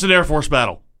 It's just an Air Force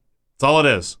battle. That's all it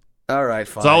is. All right,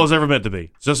 fine. It's all it's ever meant to be.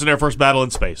 It's just an Air Force battle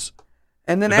in space.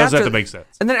 And then it doesn't have to make sense.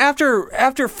 And then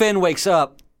after Finn wakes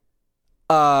up,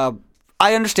 I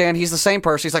understand he's the same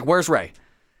person. He's like, "Where's Rey?"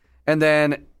 And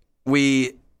then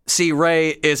we see Rey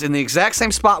is in the exact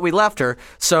same spot we left her.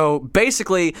 So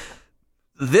basically,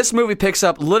 this movie picks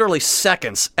up literally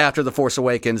seconds after The Force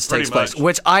Awakens takes place,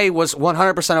 which I was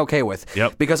 100% okay with.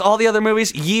 Yep. Because all the other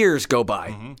movies, years go by.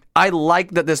 Mm-hmm. I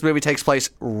like that this movie takes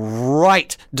place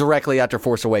right directly after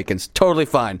Force Awakens. Totally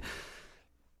fine.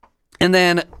 And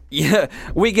then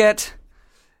we get...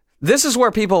 This is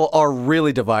where people are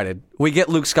really divided. We get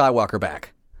Luke Skywalker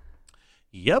back.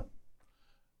 Yep.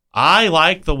 I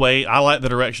like the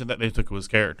direction that they took with his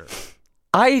character.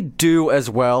 I do as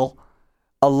well.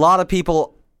 A lot of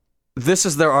people, this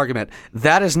is their argument.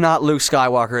 That is not Luke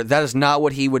Skywalker. That is not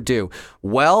what he would do.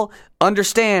 Well,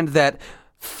 understand that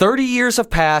 30 years have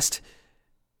passed.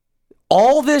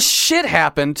 All this shit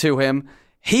happened to him.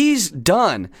 He's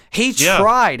done. He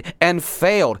tried and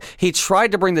failed. He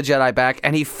tried to bring the Jedi back,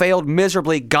 and he failed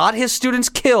miserably, got his students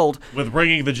killed. With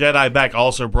bringing the Jedi back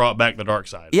also brought back the dark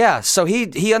side. Yeah, so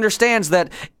he understands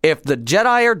that if the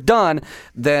Jedi are done,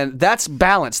 then that's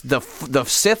balanced. The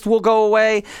Sith will go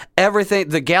away. Everything,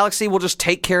 the galaxy will just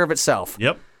take care of itself.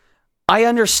 Yep. I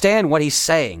understand what he's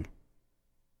saying.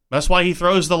 That's why he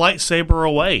throws the lightsaber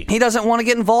away. He doesn't want to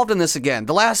get involved in this again.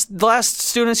 The last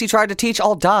students he tried to teach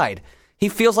all died. He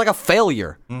feels like a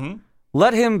failure. Mm-hmm.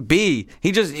 Let him be. He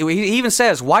even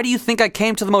says, "Why do you think I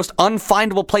came to the most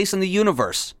unfindable place in the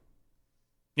universe?"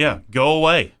 Yeah, go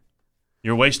away.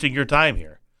 You're wasting your time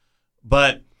here.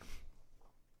 But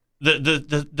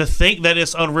to think that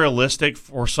it's unrealistic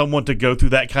for someone to go through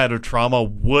that kind of trauma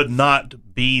would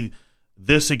not be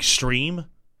this extreme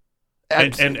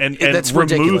and that's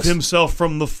remove ridiculous. himself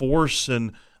from the Force,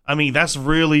 and I mean that's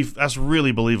really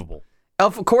believable.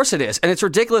 Of course it is, and it's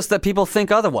ridiculous that people think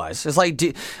otherwise. It's like,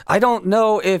 I don't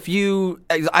know if you.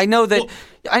 I know that. Well,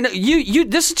 I know you.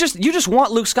 This is just you just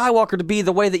want Luke Skywalker to be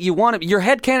the way that you want it. Your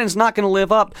headcanon's not going to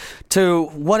live up to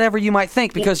whatever you might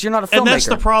think because you're not a filmmaker. And that's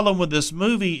the problem with this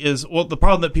movie the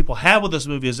problem that people have with this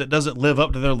movie is it doesn't live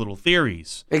up to their little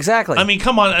theories. Exactly. I mean,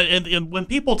 come on. And when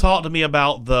people talk to me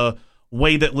about the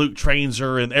way that Luke trains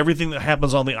her and everything that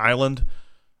happens on the island,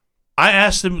 I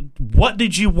asked them, "What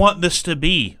did you want this to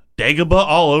be? Dagobah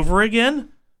all over again?"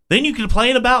 Then you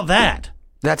complain about that.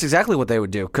 That's exactly what they would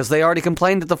do because they already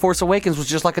complained that The Force Awakens was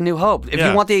just like A New Hope.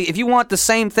 If you want the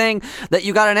same thing that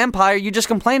you got in Empire, you just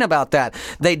complain about that.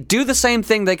 They do the same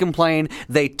thing, they complain.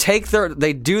 They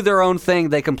do their own thing,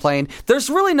 they complain. There's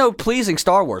really no pleasing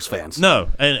Star Wars fans. No,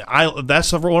 and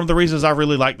that's one of the reasons I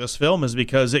really like this film is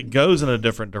because it goes in a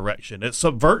different direction. It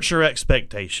subverts your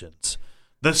expectations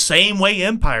the same way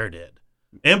Empire did.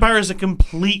 Empire is a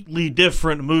completely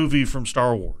different movie from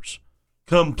Star Wars.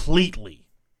 Completely.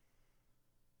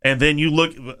 And then you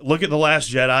look at The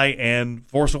Last Jedi and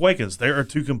Force Awakens. They are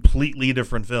two completely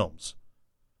different films.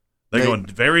 They go in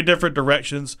very different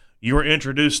directions. You are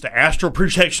introduced to astral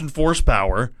projection force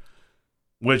power,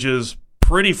 which is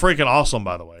pretty freaking awesome,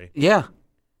 by the way. Yeah.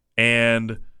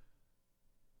 And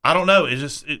I don't know.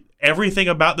 Everything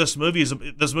about this movie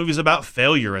is about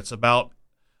failure. It's about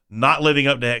not living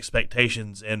up to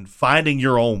expectations and finding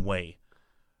your own way.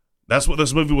 That's what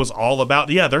this movie was all about.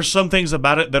 Yeah, there's some things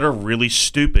about it that are really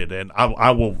stupid, and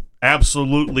I will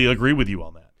absolutely agree with you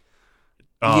on that.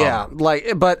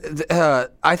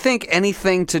 But I think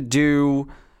anything to do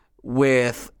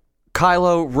with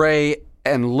Kylo, Rey,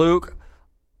 and Luke,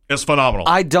 it's phenomenal.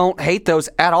 I don't hate those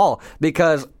at all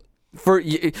because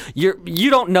you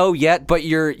don't know yet, but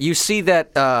you see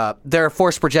that they're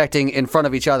force projecting in front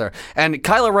of each other, and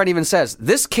Kylo Ren even says,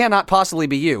 "This cannot possibly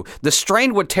be you. The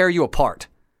strain would tear you apart."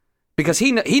 Because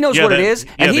he knows what it is,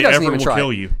 and he doesn't even try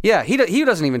it. You. Yeah, he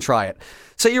doesn't even try it.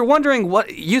 So you're wondering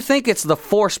what you think it's the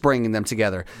Force bringing them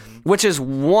together, which is a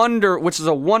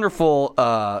wonderful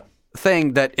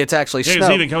thing that it's actually.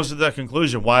 Yeah, it even comes to that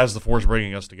conclusion. Why is the Force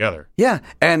bringing us together? Yeah,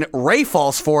 and Rey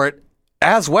falls for it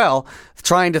as well,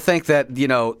 trying to think that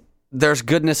there's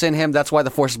goodness in him. That's why the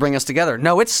Force is bringing us together.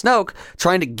 No, it's Snoke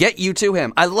trying to get you to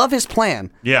him. I love his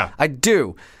plan. Yeah, I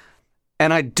do,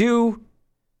 and I do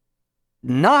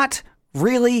not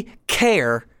really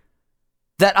care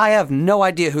that I have no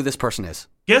idea who this person is.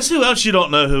 Guess who else you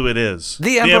don't know who it is?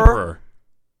 The Emperor.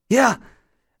 Yeah.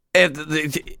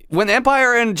 When the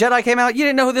Empire and Jedi came out, you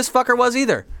didn't know who this fucker was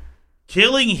either.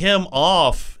 Killing him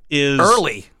off is...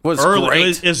 was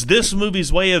great. Is this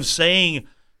movie's way of saying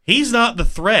he's not the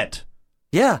threat.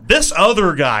 Yeah. This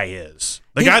other guy is.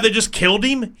 The guy that just killed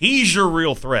him, he's your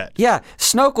real threat. Yeah,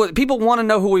 Snoke, people want to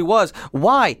know who he was.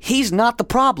 Why? He's not the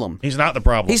problem. He's not the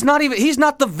problem. He's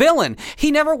not the villain. He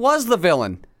never was the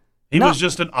villain. He was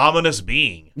just an ominous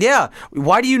being. Yeah.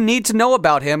 Why do you need to know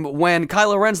about him when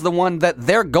Kylo Ren's the one that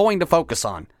they're going to focus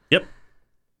on? Yep.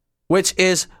 Which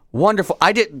is wonderful.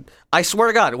 I swear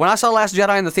to God, when I saw Last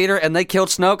Jedi in the theater and they killed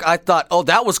Snoke, I thought, oh,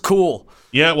 that was cool.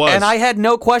 Yeah, it was. And I had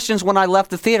no questions when I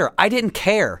left the theater. I didn't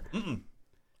care.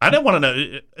 I didn't want to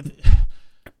know.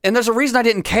 And there's a reason I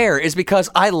didn't care is because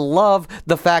I love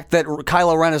the fact that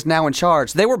Kylo Ren is now in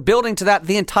charge. They were building to that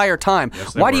the entire time.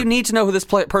 Yes, Why do you need to know who this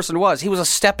person was? He was a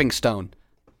stepping stone.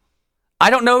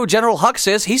 I don't know who General Hux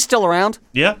is. He's still around.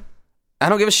 Yeah. I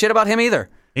don't give a shit about him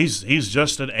either. He's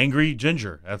just an angry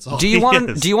ginger. That's all. Do you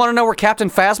want to know where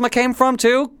Captain Phasma came from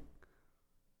too?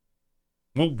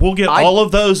 We'll get all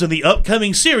of those in the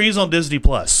upcoming series on Disney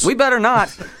Plus. We better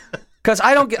not. Because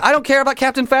I don't care about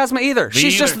Captain Phasma either.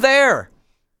 She's just there.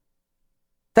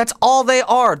 That's all they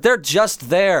are. They're just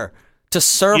there to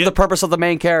serve the purpose of the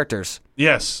main characters.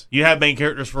 Yes, you have main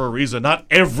characters for a reason. Not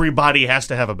everybody has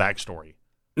to have a backstory.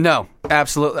 No,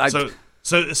 absolutely.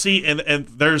 So see, and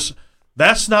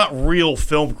that's not real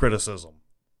film criticism.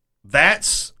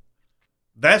 That's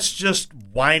just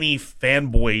whiny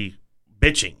fanboy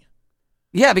bitching.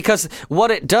 Yeah, because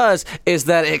what it does is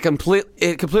that it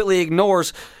completely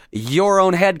ignores your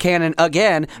own headcanon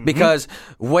again, because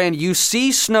when you see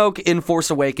Snoke in Force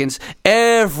Awakens,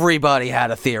 everybody had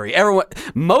a theory.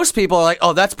 Most people are like,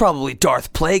 oh, that's probably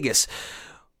Darth Plagueis.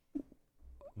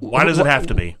 Why does it have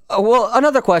to be? Well,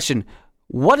 another question.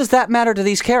 What does that matter to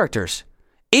these characters?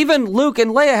 Even Luke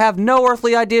and Leia have no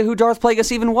earthly idea who Darth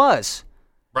Plagueis even was.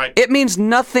 Right. It means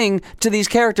nothing to these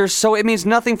characters, so it means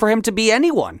nothing for him to be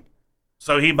anyone.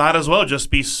 So he might as well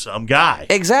just be some guy.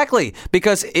 Exactly,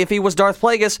 because if he was Darth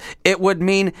Plagueis, it would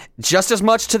mean just as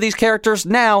much to these characters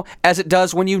now as it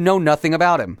does when you know nothing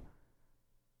about him.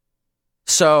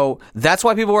 So that's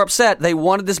why people were upset. They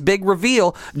wanted this big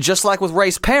reveal, just like with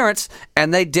Rey's parents,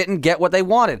 and they didn't get what they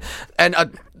wanted.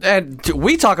 And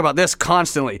we talk about this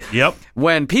constantly. Yep.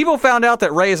 When people found out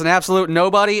that Rey is an absolute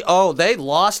nobody, oh, they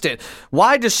lost it.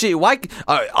 Why does she?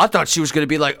 I thought she was going to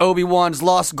be like Obi-Wan's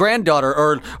lost granddaughter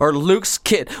or Luke's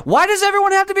kid. Why does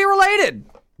everyone have to be related?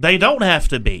 They don't have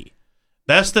to be.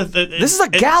 That's this is a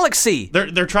galaxy.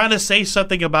 They're trying to say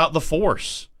something about the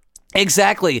Force.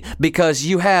 Exactly, because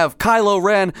you have Kylo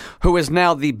Ren, who is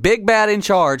now the big bad in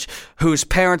charge, whose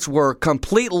parents were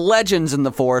complete legends in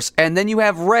the Force, and then you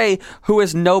have Rey, who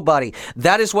is nobody.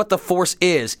 That is what the Force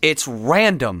is. It's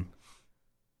random.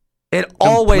 It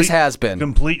always has been.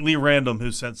 Completely random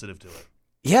who's sensitive to it.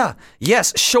 Yeah,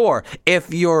 yes, sure.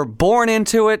 If you're born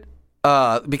into it,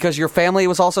 because your family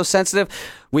was also sensitive,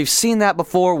 we've seen that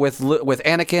before with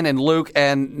Anakin and Luke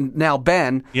and now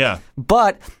Ben. Yeah.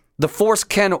 But the Force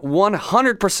can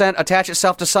 100% attach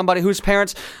itself to somebody whose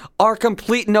parents are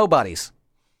complete nobodies.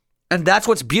 And that's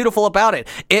what's beautiful about it.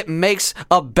 It makes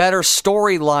a better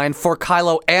storyline for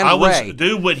Kylo and Rey.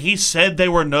 Dude, when he said they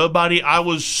were nobody, I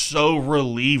was so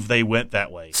relieved they went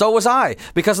that way. So was I.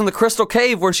 Because in the Crystal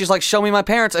Cave, where she's like, show me my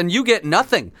parents, and you get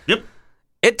nothing. Yep.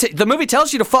 The movie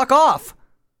tells you to fuck off.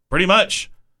 Pretty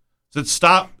much. So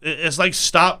stop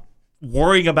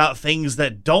worrying about things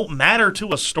that don't matter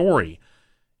to a story.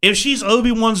 If she's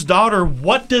Obi-Wan's daughter,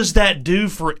 what does that do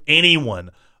for anyone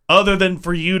other than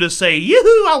for you to say,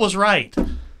 "Yoo-hoo, I was right"?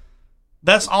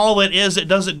 That's all it is. It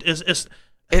doesn't. It means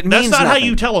that's not nothing. how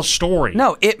you tell a story.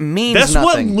 No, it means that's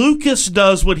nothing. What Lucas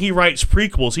does when he writes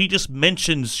prequels. He just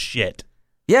mentions shit.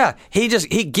 Yeah,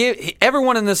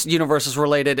 everyone in this universe is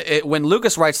related when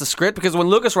Lucas writes the script, because when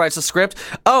Lucas writes the script,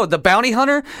 oh, the bounty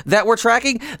hunter that we're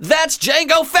tracking, that's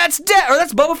Jango Fett's dad, or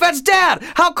that's Boba Fett's dad.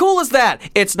 How cool is that?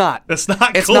 It's not. It's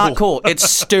not. It's not cool. It's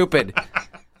stupid.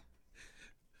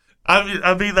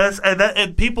 I mean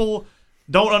and people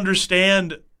don't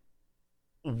understand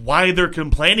why they're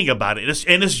complaining about it.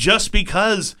 It's just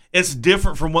because it's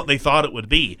different from what they thought it would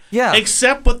be. Yeah.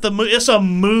 Except with it's a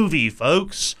movie,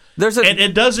 folks. And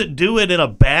it doesn't do it in a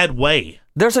bad way.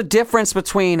 There's a difference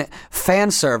between fan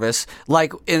service,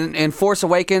 like in Force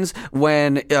Awakens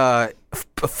when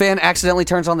Finn accidentally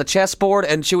turns on the chessboard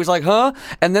and she was like, huh?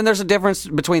 And then there's a difference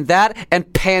between that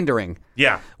and pandering.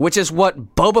 Yeah. Which is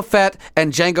what Boba Fett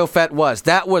and Jango Fett was.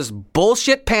 That was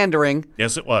bullshit pandering.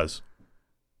 Yes, it was.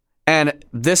 And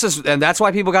that's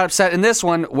why people got upset in this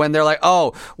one when they're like,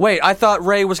 oh, wait, I thought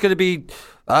Rey was going to be,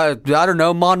 I don't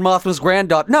know, Mon Mothma's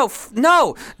granddaughter.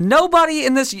 No, nobody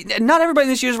in this, not everybody in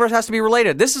this universe has to be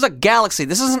related. This is a galaxy.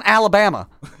 This isn't Alabama.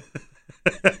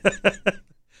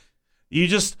 You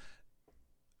just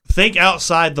think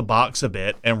outside the box a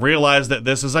bit and realize that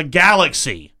this is a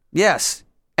galaxy. Yes.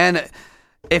 And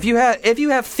if you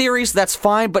have theories, that's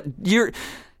fine, but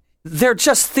they're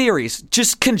just theories,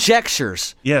 just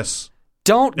conjectures. Yes.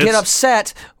 Don't get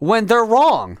upset when they're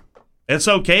wrong. It's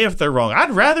okay if they're wrong.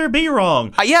 I'd rather be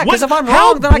wrong. Yeah, because if I'm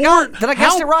wrong, then I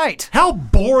guessed it right. How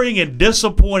boring and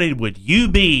disappointed would you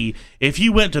be if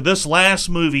you went to this last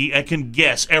movie and can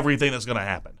guess everything that's going to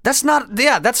happen? That's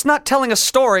not telling a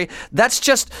story. That's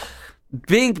just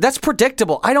that's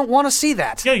predictable. I don't want to see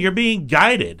that. Yeah, you're being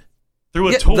guided through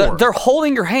a tour. They're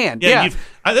holding your hand. Yeah.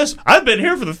 I've been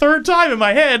here for the third time in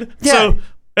my head. Yeah. So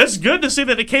it's good to see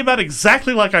that it came out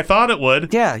exactly like I thought it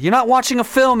would. Yeah, you're not watching a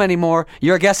film anymore.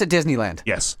 You're a guest at Disneyland.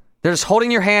 Yes. They're just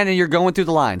holding your hand and you're going through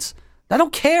the lines. I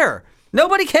don't care.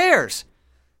 Nobody cares.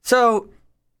 So,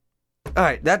 all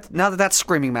right, now that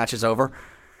screaming match is over,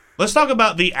 let's talk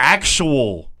about the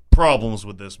actual problems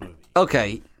with this movie.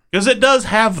 Okay. Because it does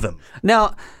have them.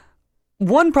 Now,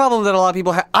 one problem that a lot of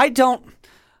people have, I don't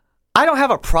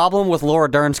have a problem with Laura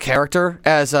Dern's character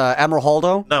as Admiral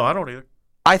Holdo. No, I don't either.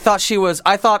 I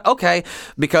thought, okay,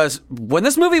 because when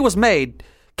this movie was made,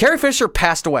 Carrie Fisher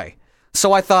passed away.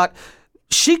 So I thought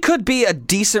she could be a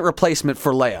decent replacement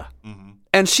for Leia. Mm-hmm.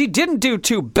 And she didn't do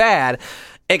too bad,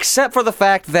 except for the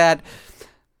fact that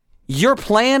your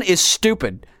plan is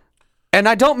stupid. And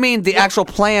I don't mean the actual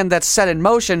plan that's set in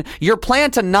motion. Your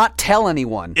plan to not tell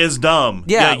anyone is dumb.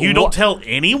 Yeah, you don't tell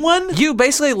anyone? You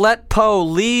basically let Poe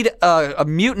lead a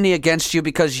mutiny against you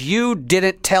because you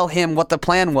didn't tell him what the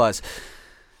plan was.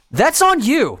 That's on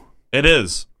you. It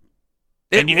is.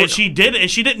 And she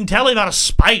didn't tell him out of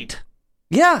spite.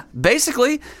 Yeah,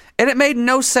 basically. And it made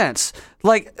no sense.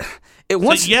 Like,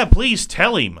 please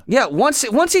tell him. Yeah,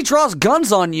 once he draws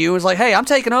guns on you, it's like, hey, I'm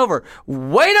taking over.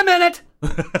 Wait a minute.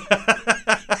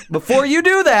 Before you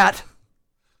do that,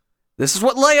 this is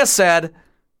what Leia said.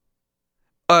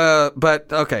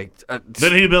 But okay.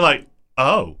 Then he'd be like,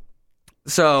 "Oh,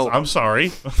 so I'm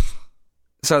sorry."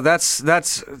 So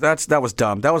that was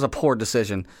dumb. That was a poor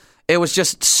decision. It was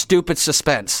just stupid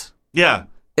suspense. Yeah,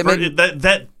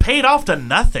 that paid off to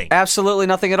nothing. Absolutely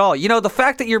nothing at all. You know, the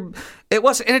fact that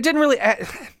it didn't really.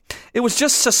 It was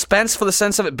just suspense for the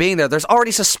sense of it being there. There's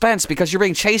already suspense because you're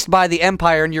being chased by the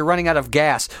Empire and you're running out of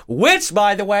gas. Which,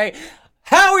 by the way,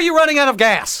 how are you running out of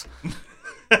gas?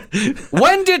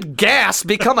 When did gas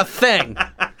become a thing?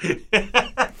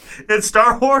 In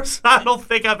Star Wars, I don't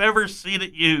think I've ever seen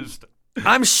it used.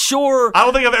 I'm sure. I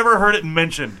don't think I've ever heard it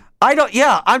mentioned.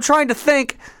 I'm trying to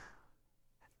think.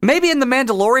 Maybe in The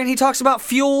Mandalorian he talks about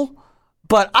fuel,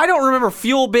 but I don't remember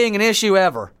fuel being an issue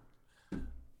ever.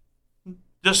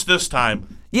 Just this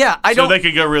time. Yeah, So they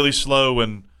could go really slow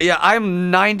and... Yeah,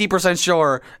 I'm 90%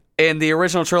 sure in the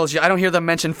original trilogy, I don't hear them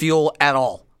mention fuel at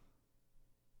all.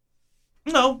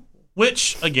 No,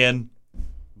 which, again,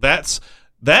 that's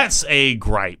a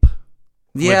gripe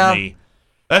with me.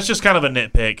 That's just kind of a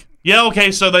nitpick. Yeah,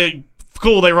 okay, so they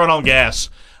run on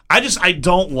gas. I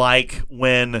don't like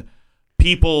when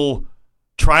people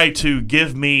try to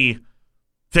give me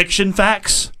fiction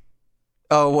facts.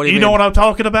 Oh, what do you mean? You know what I'm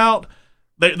talking about?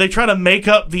 They try to make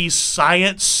up these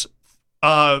science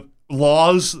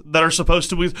laws that are supposed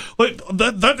to be like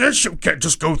that ship can't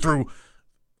just go through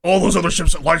all those other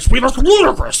ships at light speed. That's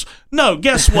ludicrous. No,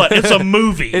 guess what? It's a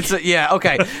movie.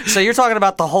 Okay. So you're talking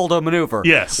about the Holdo maneuver.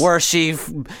 Yes. Where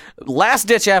last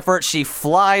ditch effort, she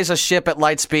flies a ship at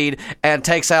light speed and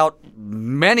takes out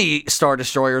many Star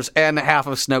Destroyers and half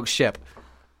of Snoke's ship.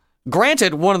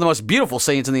 Granted, one of the most beautiful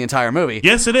scenes in the entire movie.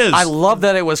 Yes, it is. I love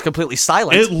that it was completely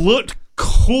silent. It looked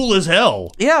cool as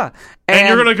hell. Yeah. And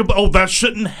you're going to go, that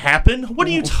shouldn't happen? What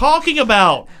are you talking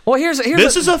about? Well,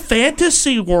 this is a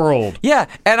fantasy world. Yeah,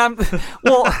 and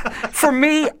for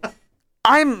me,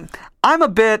 I'm a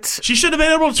bit... She shouldn't have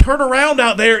been able to turn around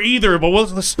out there either, but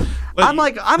I'm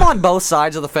on both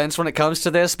sides of the fence when it comes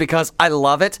to this because I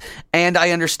love it, and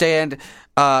I understand...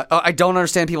 I don't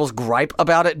understand people's gripe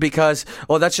about it because,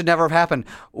 that should never have happened.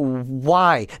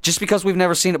 Why? Just because we've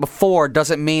never seen it before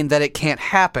doesn't mean that it can't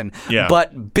happen. Yeah.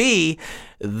 But B,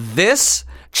 this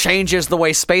changes the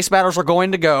way space battles are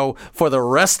going to go for the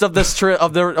rest of this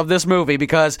of this movie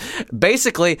because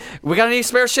basically, we got any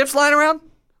spare ships lying around?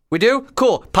 We do?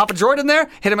 Cool. Pop a droid in there,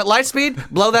 hit him at light speed,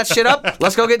 blow that shit up,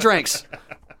 let's go get drinks.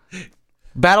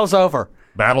 Battle's over.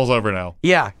 Battle's over now.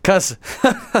 Yeah, because,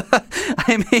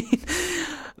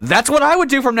 that's what I would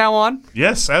do from now on.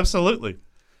 Yes, absolutely.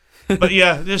 But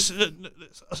yeah, just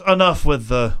enough with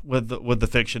the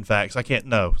fiction facts. I can't.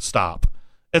 No, stop.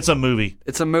 It's a movie.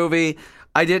 It's a movie.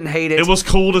 I didn't hate it. It was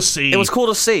cool to see.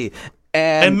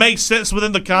 And it makes sense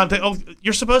within the context. Oh,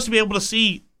 you're supposed to be able to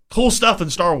see cool stuff in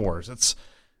Star Wars.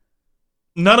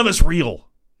 None of it's real.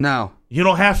 No. You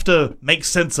don't have to make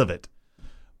sense of it.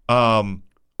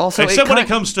 Also, except when it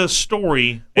comes to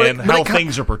story and how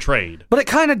things are portrayed. But it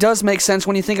kind of does make sense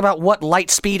when you think about what light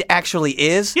speed actually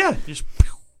is. Yeah.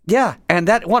 Yeah, and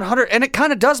that 100, and it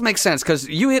kind of does make sense because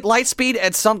you hit light speed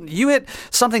you hit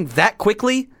something that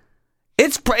quickly,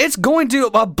 it's going to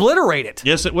obliterate it.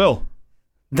 Yes, it will.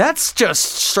 That's just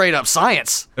straight up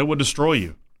science. It would destroy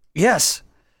you. Yes.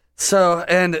 So,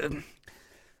 and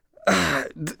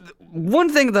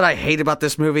one thing that I hate about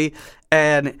this movie,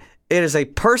 and it is a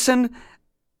person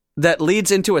that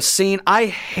leads into a scene. I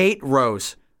hate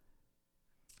Rose.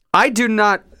 I do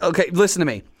not. Okay, listen to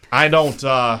me. I don't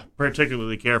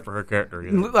particularly care for her character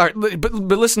either. All right, but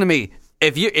listen to me.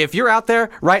 If you're out there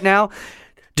right now,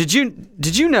 did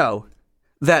you know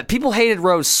that people hated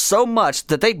Rose so much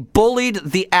that they bullied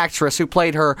the actress who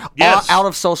played her out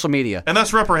of social media? And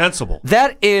that's reprehensible.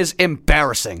 That is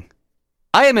embarrassing.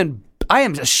 I am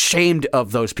ashamed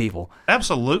of those people.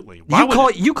 Absolutely.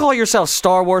 You call yourself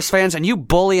Star Wars fans and you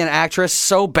bully an actress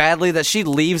so badly that she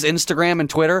leaves Instagram and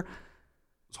Twitter?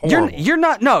 It's horrible.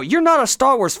 You're not a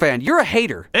Star Wars fan. You're a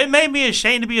hater. It made me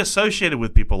ashamed to be associated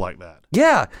with people like that.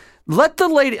 Yeah. Let the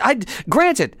lady.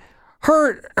 Granted,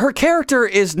 her character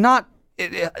is not.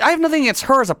 I have nothing against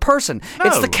her as a person. No,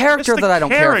 it's the character that I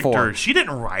don't care for. She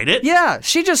didn't write it. Yeah,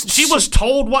 she was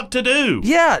told what to do.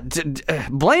 Yeah,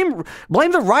 blame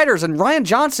the writers and Rian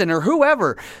Johnson or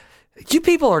whoever. You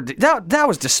people are that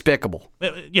was despicable.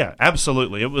 Yeah,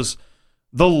 absolutely. It was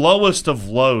the lowest of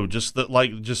low. Just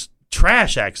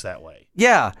trash acts that way.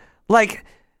 Yeah, like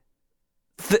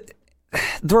the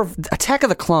Attack of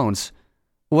the Clones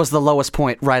was the lowest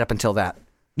point right up until that.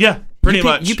 Yeah, pretty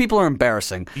much. You people are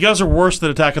embarrassing. You guys are worse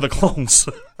than Attack of the Clones.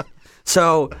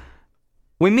 So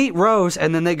we meet Rose,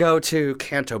 and then they go to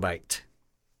Canto Bight,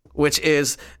 which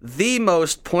is the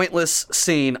most pointless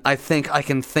scene I think I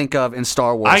can think of in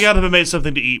Star Wars. I got to have made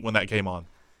something to eat when that came on.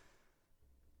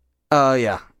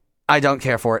 Yeah. I don't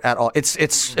care for it at all.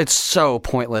 It's so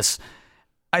pointless.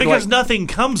 Because nothing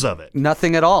comes of it.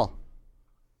 Nothing at all.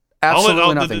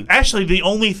 Absolutely nothing. Actually, the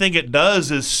only thing it does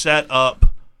is set up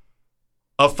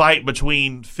a fight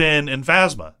between Finn and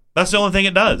Phasma. That's the only thing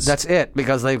it does. That's it,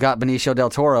 because they've got Benicio del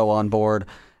Toro on board,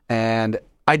 and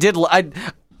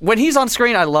when he's on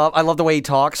screen, I love the way he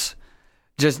talks.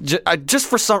 Just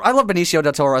for some, I love Benicio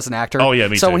del Toro as an actor. Oh yeah,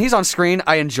 me too. So when he's on screen,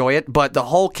 I enjoy it. But the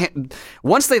whole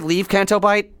once they leave Canto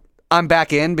Bight, I'm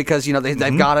back in because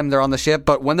they've got him. They're on the ship.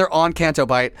 But when they're on Canto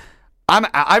Bight,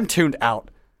 I'm tuned out.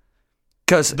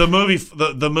 Because the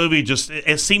movie just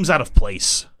it seems out of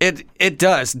place. It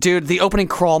does, dude. The opening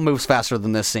crawl moves faster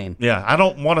than this scene. Yeah, I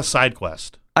don't want a side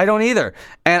quest. I don't either,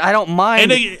 and I don't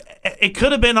mind. And it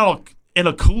could have been in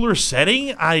a cooler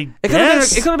setting. It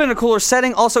could have been a cooler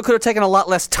setting. Also, could have taken a lot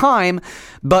less time,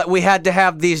 but we had to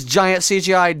have these giant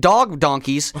CGI dog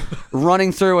donkeys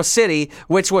running through a city,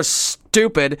 which was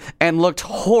stupid and looked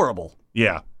horrible.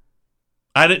 Yeah,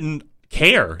 I didn't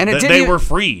care and that they were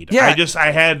freed. Yeah.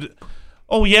 I had.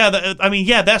 Oh, yeah,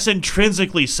 that's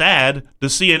intrinsically sad to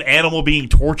see an animal being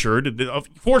tortured. Of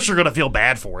course you're going to feel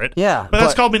bad for it. Yeah. But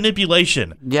that's called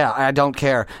manipulation. Yeah, I don't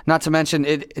care. Not to mention,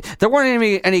 there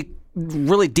weren't any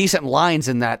really decent lines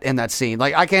in that scene.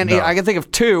 Like, I can think of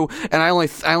two, and I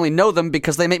only know them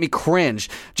because they make me cringe.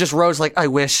 Just Rose, like, I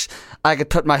wish I could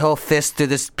put my whole fist through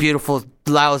this beautiful,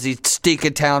 lousy,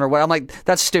 stinking town or what. I'm like,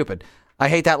 that's stupid. I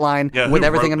hate that line with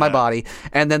everything in my body.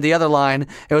 And then the other line,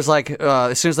 it was like,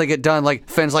 as soon as they get done, like,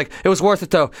 Finn's like, it was worth it,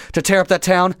 though, to tear up that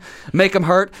town, make them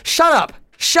hurt. Shut up!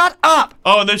 Shut up!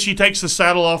 Oh, and then she takes the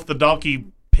saddle off the donkey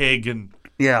pig and...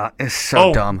 Yeah, it's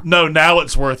so dumb. No, now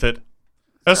it's worth it.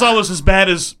 That's almost as bad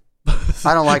as...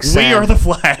 I don't like sand. We Are the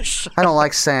Flash. I don't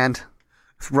like sand.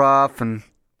 It's rough and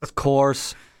it's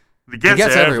coarse. It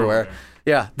gets everywhere.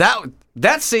 Yeah,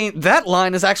 that scene, that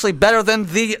line is actually better than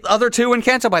the other two in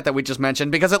Canto Bight that we just mentioned,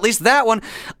 because at least that one,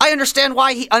 I understand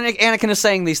why Anakin is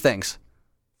saying these things.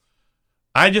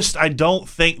 I don't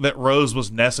think that Rose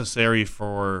was necessary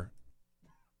for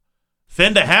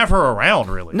Finn to have her around,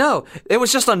 really. No, it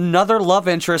was just another love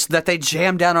interest that they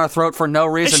jammed down our throat for no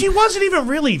reason. And she wasn't even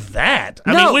really that.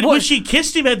 I mean, when she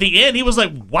kissed him at the end, he was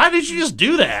like, why did you just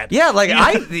do that? Yeah, like,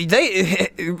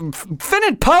 Finn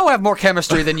and Poe have more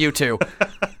chemistry than you two.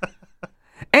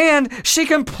 And she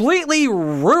completely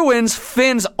ruins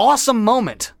Finn's awesome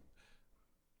moment.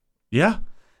 Yeah.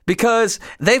 Because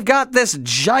they've got this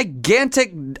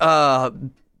gigantic,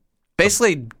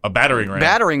 basically a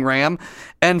battering ram,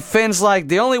 and Finn's like,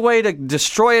 the only way to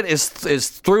destroy it is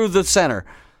through the center.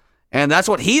 And that's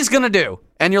what he's going to do.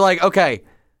 And you're like, okay,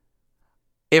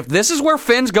 if this is where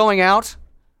Finn's going out,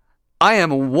 I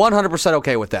am 100%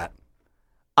 okay with that.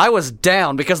 I was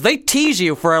down because they tease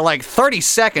you for like 30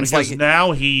 seconds. Because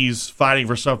now he's fighting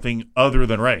for something other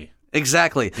than Rey.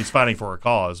 Exactly. He's fighting for a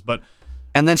cause,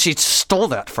 and then she stole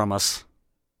that from us.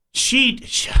 See,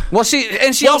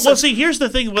 here's the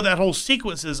thing with that whole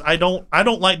sequence is I don't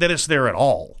like that it's there at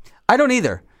all. I don't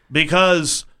either.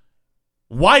 Because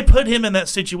why put him in that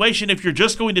situation if you're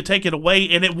just going to take it away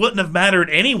and it wouldn't have mattered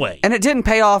anyway? And it didn't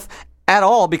pay off at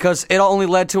all, because it only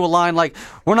led to a line like,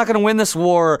 we're not going to win this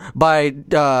war by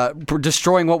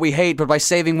destroying what we hate, but by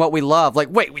saving what we love. Like,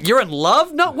 wait, you're in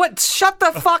love? No, what? Shut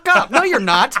the fuck up. No, you're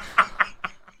not.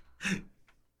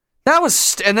 That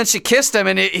was, and then she kissed him,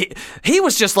 and he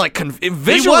was just like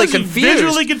visually confused.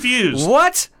 Visually confused.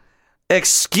 What?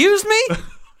 Excuse me?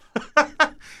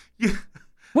 What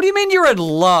do you mean you're in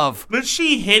love? When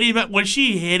she hit him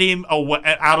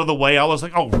out of the way, I was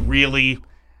like, oh, really?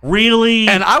 Really?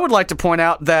 And I would like to point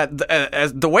out that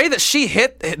as the way that she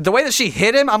hit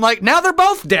him, I'm like, now they're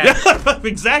both dead.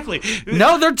 Exactly.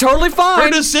 No, they're totally fine.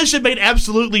 Her decision made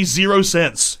absolutely zero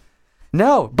sense.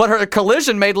 No, but her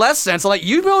collision made less sense. Like,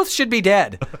 you both should be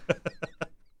dead.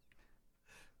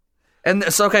 And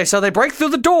so they break through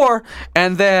the door,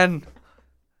 and then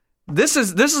this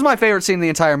is my favorite scene in the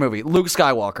entire movie. Luke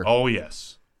Skywalker. Oh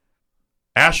yes,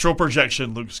 astral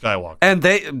projection, Luke Skywalker.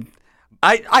 And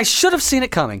I should have seen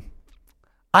it coming.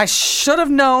 I should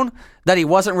have known that he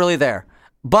wasn't really there,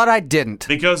 but I didn't.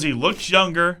 Because he looks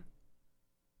younger.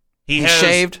 He's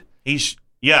shaved.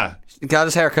 Yeah. Got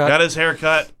his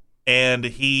haircut. And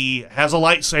he has a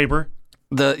lightsaber.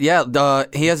 He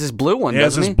has his blue one,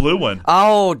 doesn't he? He has his blue one.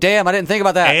 Oh, damn, I didn't think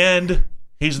about that. And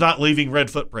he's not leaving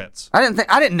red footprints. I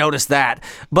didn't notice that.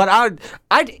 But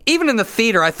I even in the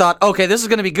theater, I thought, okay, this is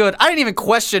going to be good. I didn't even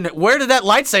question where did that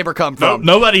lightsaber come from.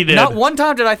 No, nobody did. Not one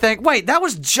time did I think, wait, that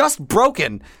was just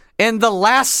broken in the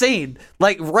last scene.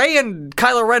 Like, Rey and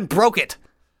Kylo Ren broke it.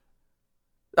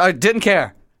 I didn't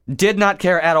care. Did not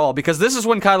care at all, because this is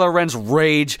when Kylo Ren's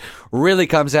rage really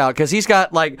comes out, because he's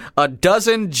got like a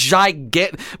dozen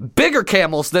bigger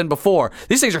camels than before.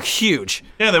 These things are huge.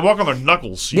 Yeah, they walk on their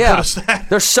knuckles. You notice that?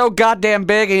 They're so goddamn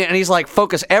big, and he's like,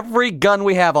 focus every gun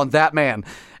we have on that man.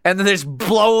 And then they just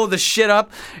blow the shit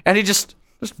up, and he just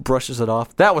brushes it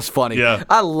off. That was funny. Yeah.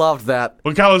 I loved that.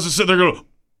 When Kylo's just sitting there going,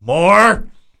 more.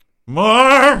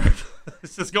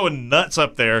 It's just going nuts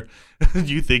up there.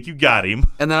 You think you got him.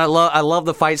 And then I love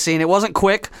the fight scene. It wasn't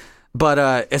quick, but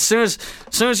as soon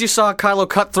as you saw Kylo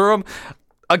cut through him,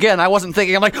 again, I wasn't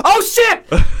thinking. I'm like, oh shit,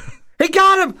 he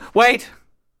got him. Wait.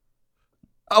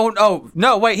 Oh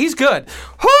no, wait, he's good.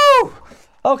 Whoo.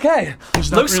 Okay,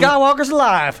 Luke Skywalker's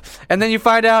alive. And then you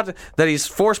find out that he's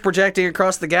force projecting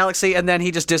across the galaxy, and then he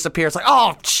just disappears. Like,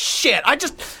 oh shit,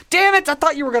 damn it, I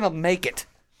thought you were gonna make it.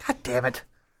 God damn it.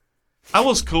 I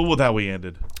was cool with how we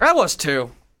ended. I was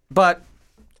too. But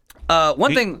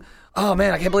one thing, oh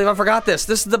man, I can't believe I forgot this.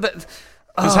 This is the bit.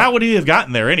 Because how would he have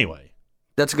gotten there anyway?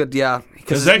 That's good, yeah.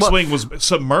 His X-wing was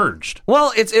submerged.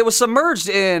 Well, it was submerged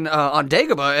on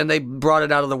Dagobah, and they brought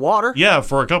it out of the water. Yeah,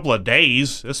 for a couple of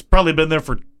days. It's probably been there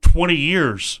for 20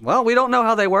 years. Well, we don't know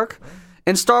how they work.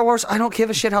 In Star Wars, I don't give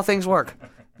a shit how things work.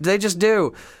 They just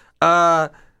do. I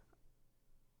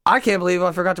can't believe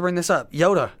I forgot to bring this up.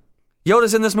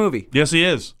 Yoda's in this movie. Yes, he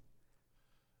is.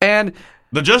 And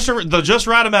the just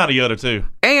right amount of Yoda, too.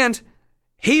 And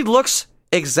he looks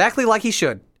exactly like he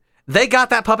should. They got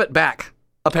that puppet back,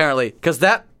 apparently, because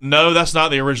that... No, that's not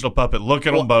the original puppet. Look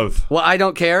at them both. Well, I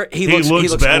don't care. He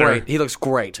looks better. Great. He looks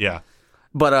great. Yeah.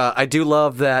 But I do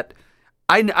love that...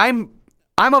 I'm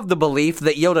of the belief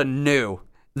that Yoda knew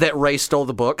that Rey stole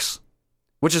the books,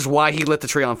 which is why he lit the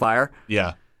tree on fire.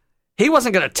 Yeah. He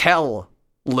wasn't going to tell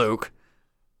Luke.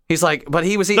 He's like, but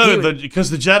he was... because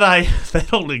the Jedi,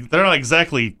 they're not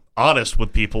exactly honest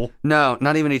with people. No,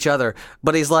 not even each other.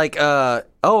 But he's like,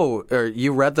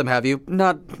 you read them, have you?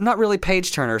 Not really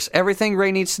page turners. Everything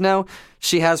Rey needs to know,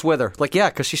 she has with her. Like, yeah,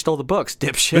 because she stole the books,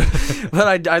 dipshit.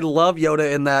 But I love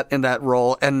Yoda in that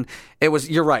role, and it was,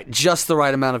 you're right, just the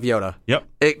right amount of Yoda. Yep.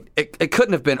 It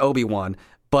couldn't have been Obi-Wan,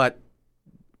 but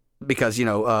because, it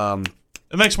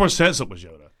makes more sense it was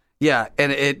Yoda. Yeah,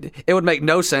 and it would make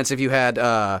no sense if you had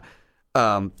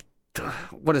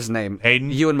what is his name?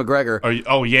 Hayden? Ewan McGregor.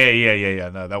 Yeah.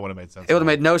 No, that would have made sense. It would have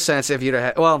made no sense if you'd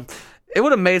had... Well, it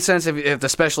would have made sense if the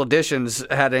special editions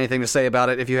had anything to say about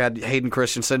it, if you had Hayden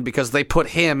Christensen, because they put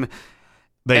him...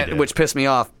 Which pissed me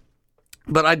off.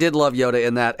 But I did love Yoda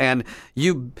in that, and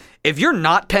if you're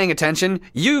not paying attention,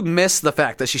 you miss the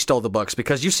fact that she stole the books,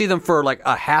 because you see them for like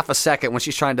a half a second when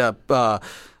she's trying to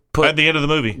put... At the end of the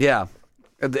movie. Yeah.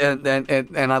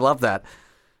 And I love that.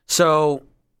 So,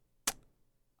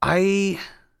 there's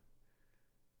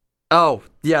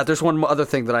one other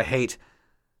thing that I hate.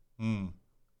 And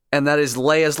that is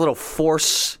Leia's little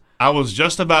force. I was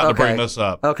just about to bring this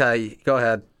up. Okay, go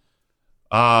ahead.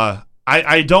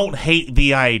 I don't hate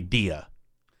the idea.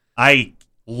 I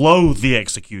loathe the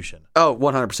execution. Oh,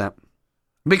 100%.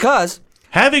 Because...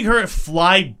 having her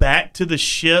fly back to the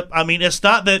ship, I mean, it's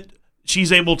not that...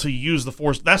 she's able to use the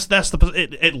force.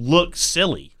 It looks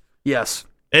silly. Yes,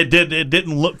 it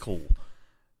didn't look cool.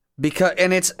 Because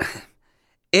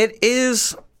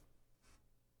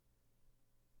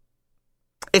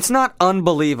it's not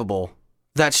unbelievable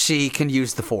that she can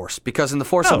use the force, because in The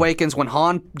Force Awakens, when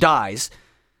Han dies,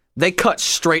 they cut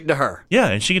straight to her. Yeah,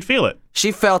 and she could feel it.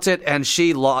 She felt it, and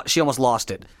she almost lost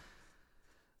it.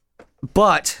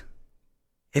 But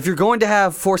if you're going to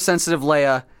have force sensitive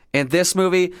Leia in this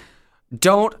movie,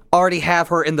 don't already have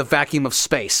her in the vacuum of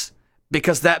space,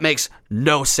 because that makes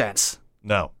no sense.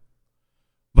 No.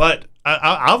 But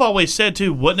I've always said,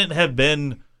 too, wouldn't it have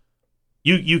been...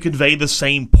 You convey the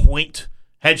same point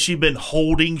had she been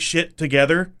holding shit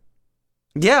together?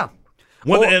 Yeah.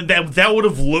 And that would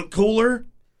have looked cooler.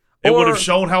 It would have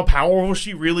shown how powerful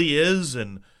she really is.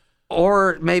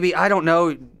 Or maybe, I don't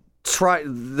know,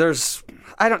 there's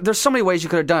so many ways you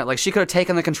could have done it. Like, she could have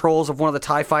taken the controls of one of the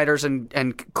TIE fighters and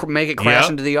make it crash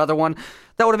into the other one.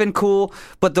 That would have been cool,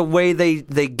 but the way they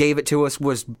gave it to us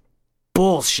was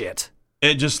bullshit.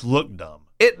 It just looked dumb.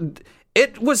 It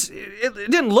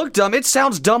didn't look dumb. It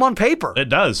sounds dumb on paper. It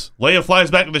does. Leia flies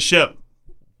back to the ship.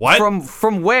 What?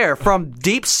 From where? From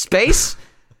deep space?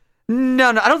 No,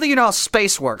 I don't think you know how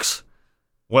space works.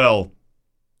 Well,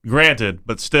 granted,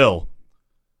 but still.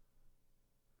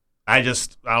 I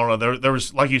don't know. There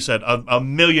was, like you said, a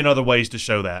million other ways to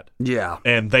show that. Yeah.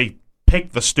 And they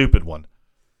picked the stupid one.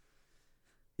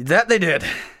 That they did.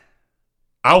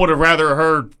 I would have rather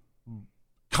heard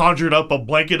conjured up a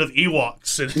blanket of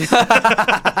Ewoks.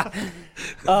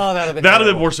 Oh, that'd have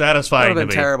been more satisfying to me. That would have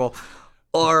been terrible.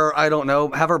 Or, I don't know,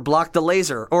 have her block the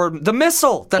laser. Or the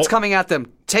missile that's coming at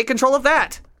them. Take control of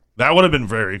that. That would have been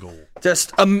very cool.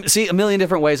 Just, see, a million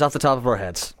different ways off the top of our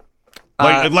heads.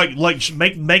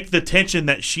 Make the tension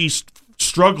that she's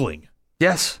struggling.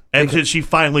 Yes. And she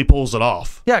finally pulls it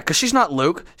off. Yeah, because she's not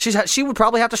Luke. She would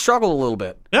probably have to struggle a little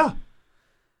bit. Yeah.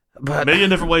 But, a million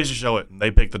different ways to show it, and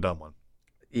they picked the dumb one.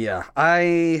 Yeah.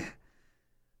 I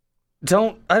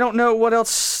don't know what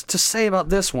else to say about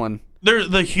this one.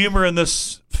 The humor in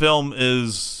this film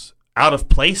is out of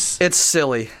place. It's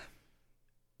silly.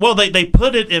 Well, they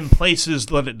put it in places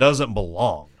that it doesn't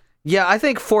belong. Yeah, I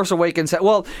think Force Awakens...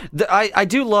 Well, I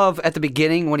do love at the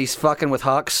beginning when he's fucking with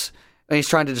Hux and he's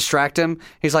trying to distract him.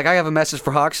 He's like, I have a message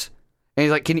for Hux. And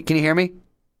he's like, can you hear me?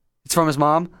 It's from his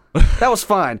mom. That was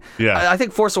fine. Yeah. I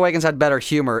think Force Awakens had better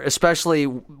humor, especially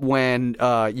when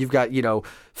you've got,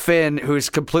 Finn,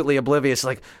 who's completely oblivious,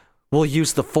 like, we'll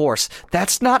use the Force.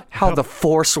 That's not how the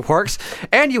Force works.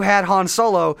 And you had Han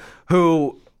Solo,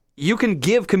 who you can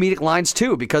give comedic lines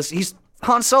to because he's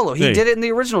Han Solo. He did it in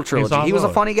the original trilogy. He was a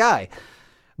funny guy.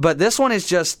 But this one is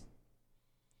just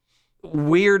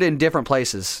weird in different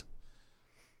places.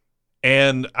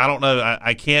 And I don't know.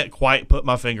 I can't quite put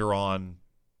my finger on.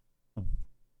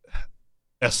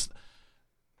 It's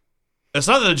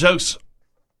not that the jokes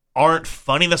aren't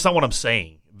funny. That's not what I'm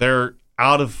saying. They're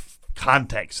out of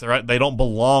context. They don't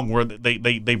belong where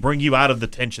they bring you out of the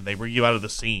tension. They bring you out of the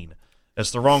scene. It's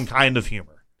the wrong kind of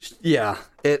humor. Yeah.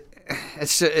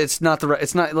 It's not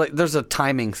it's not like there's a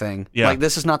timing thing. Yeah. Like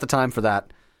this is not the time for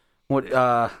that.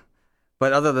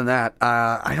 But other than that,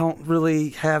 I don't really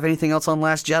have anything else on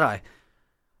Last Jedi.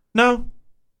 No.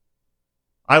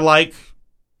 I like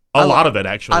a lot of it,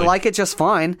 actually. I like it just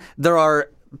fine. There are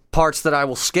parts that I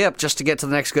will skip just to get to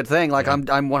the next good thing. Like I'm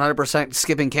 100%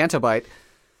 skipping Canto Bight.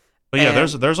 But yeah,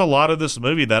 there's a lot of this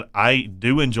movie that I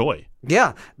do enjoy.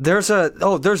 Yeah, there's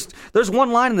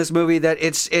one line in this movie that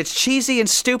it's cheesy and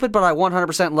stupid, but I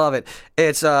 100% love it.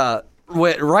 It's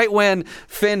right when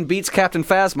Finn beats Captain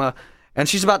Phasma and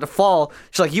she's about to fall,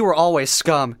 she's like, "You were always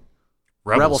scum,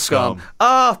 rebel scum."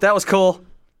 Oh, that was cool.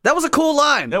 That was a cool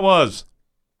line. It was.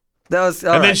 That was.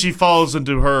 And then she falls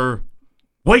into her.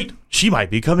 Wait, she might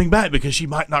be coming back because she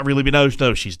might not really be. No,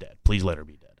 she's dead. Please let her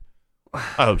be dead.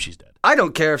 I hope she's dead. I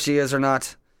don't care if she is or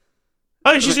not.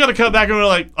 I mean, she's gonna come back and be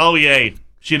like, "Oh yay,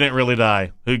 she didn't really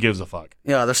die. Who gives a fuck?"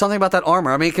 Yeah, there's something about that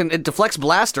armor. I mean, it deflects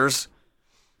blasters,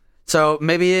 so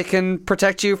maybe it can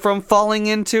protect you from falling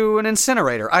into an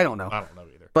incinerator. I don't know. I don't know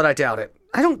either. But I doubt it.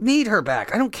 I don't need her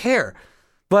back. I don't care.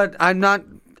 But I'm not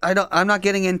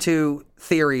getting into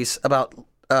theories about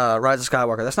Rise of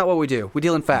Skywalker. That's not what we do. We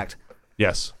deal in fact.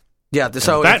 Yes. Yeah.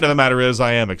 So the fact of the matter is,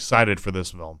 I am excited for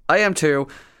this film. I am too,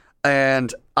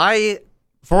 and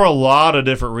for a lot of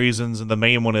different reasons, and the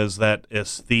main one is that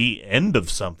it's the end of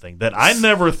something that I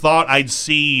never thought I'd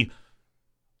see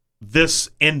this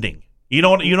ending. You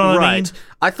know what I mean?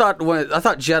 I thought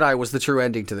Jedi was the true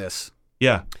ending to this.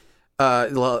 Yeah.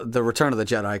 The Return of the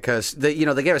Jedi, because they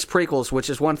gave us prequels, which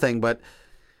is one thing, but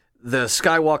the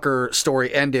Skywalker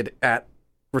story ended at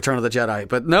Return of the Jedi.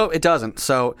 But no, it doesn't.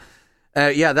 So,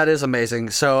 yeah, that is amazing.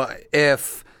 So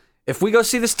if we go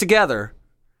see this together,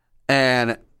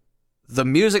 and the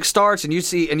music starts, and you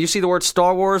see the word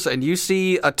Star Wars, and you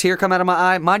see a tear come out of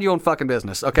my eye, mind your own fucking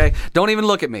business, okay? Don't even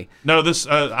look at me. No, this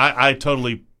I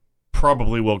totally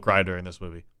probably will cry during this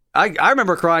movie. I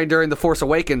remember crying during the Force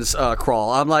Awakens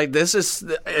crawl. I'm like,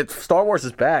 Star Wars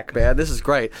is back, man. This is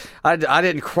great. I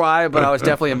didn't cry, but I was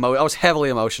definitely I was heavily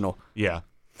emotional. Yeah.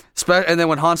 And then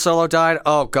when Han Solo died,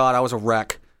 oh god, I was a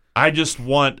wreck. I just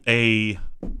want a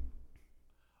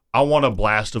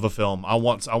blast of a film. I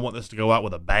want this to go out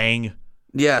with a bang.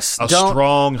 Yes. a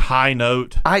strong high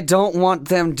note. I don't want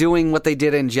them doing what they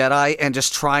did in Jedi and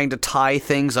just trying to tie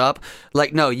things up.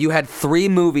 Like, no, you had 3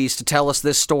 movies to tell us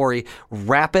this story.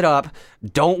 Wrap it up.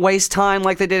 Don't waste time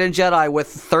like they did in Jedi with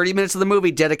 30 minutes of the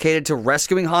movie dedicated to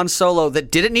rescuing Han Solo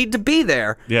that didn't need to be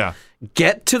there. Yeah.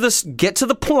 Get to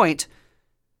the point,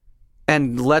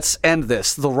 and let's end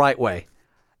this the right way.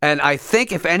 And I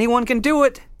think if anyone can do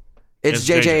it, it's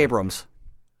J.J. Abrams.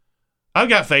 I've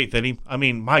got faith in him. I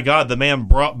mean, my God, the man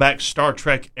brought back Star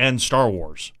Trek and Star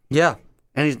Wars. Yeah,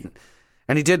 and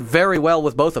he did very well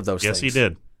with both of those things. Yes, he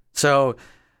did. So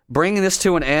bringing this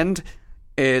to an end,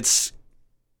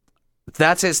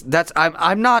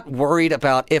 I'm not worried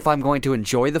about if I'm going to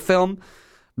enjoy the film,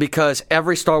 because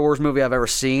every Star Wars movie I've ever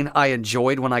seen, I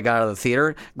enjoyed when I got out of the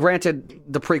theater. Granted,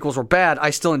 the prequels were bad. I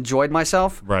still enjoyed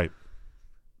myself. Right.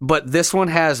 But this one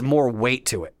has more weight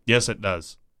to it. Yes, it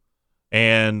does.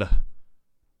 And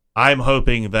I'm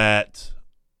hoping that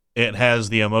it has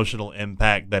the emotional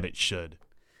impact that it should.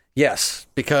 Yes,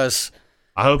 because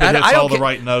I hope it hits all the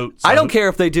right notes. I don't care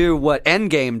if they do what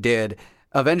Endgame did,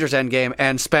 Avengers Endgame,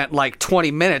 and spent like 20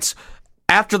 minutes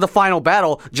after the final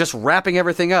battle just wrapping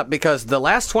everything up, because the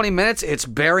last 20 minutes, it's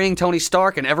burying Tony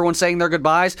Stark and everyone saying their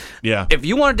goodbyes. Yeah. If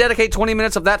you want to dedicate 20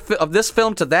 minutes of this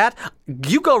film to that,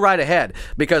 you go right ahead,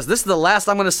 because this is the last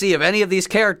I'm going to see of any of these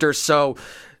characters, so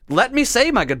let me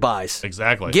say my goodbyes.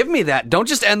 Exactly. Give me that. Don't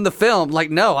just end the film.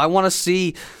 Like, no, I want to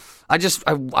see... I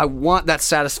want that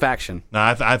satisfaction. No,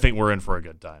 I think we're in for a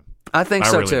good time. I think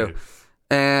so, really too. do.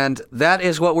 And that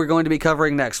is what we're going to be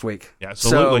covering next week. Yeah,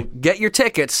 absolutely. So get your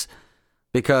tickets,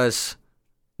 because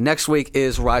next week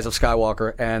is Rise of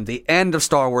Skywalker and the end of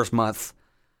Star Wars month.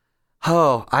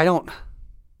 Oh, I don't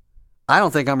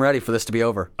think I'm ready for this to be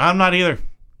over. I'm not either.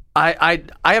 I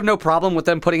have no problem with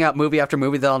them putting out movie after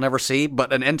movie that I'll never see,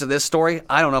 but an end to this story,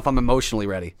 I don't know if I'm emotionally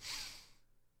ready.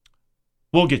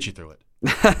 We'll get you through it.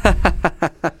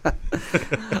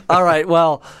 All right,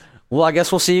 well, I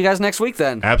guess we'll see you guys next week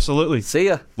then. Absolutely. See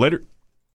ya. Later.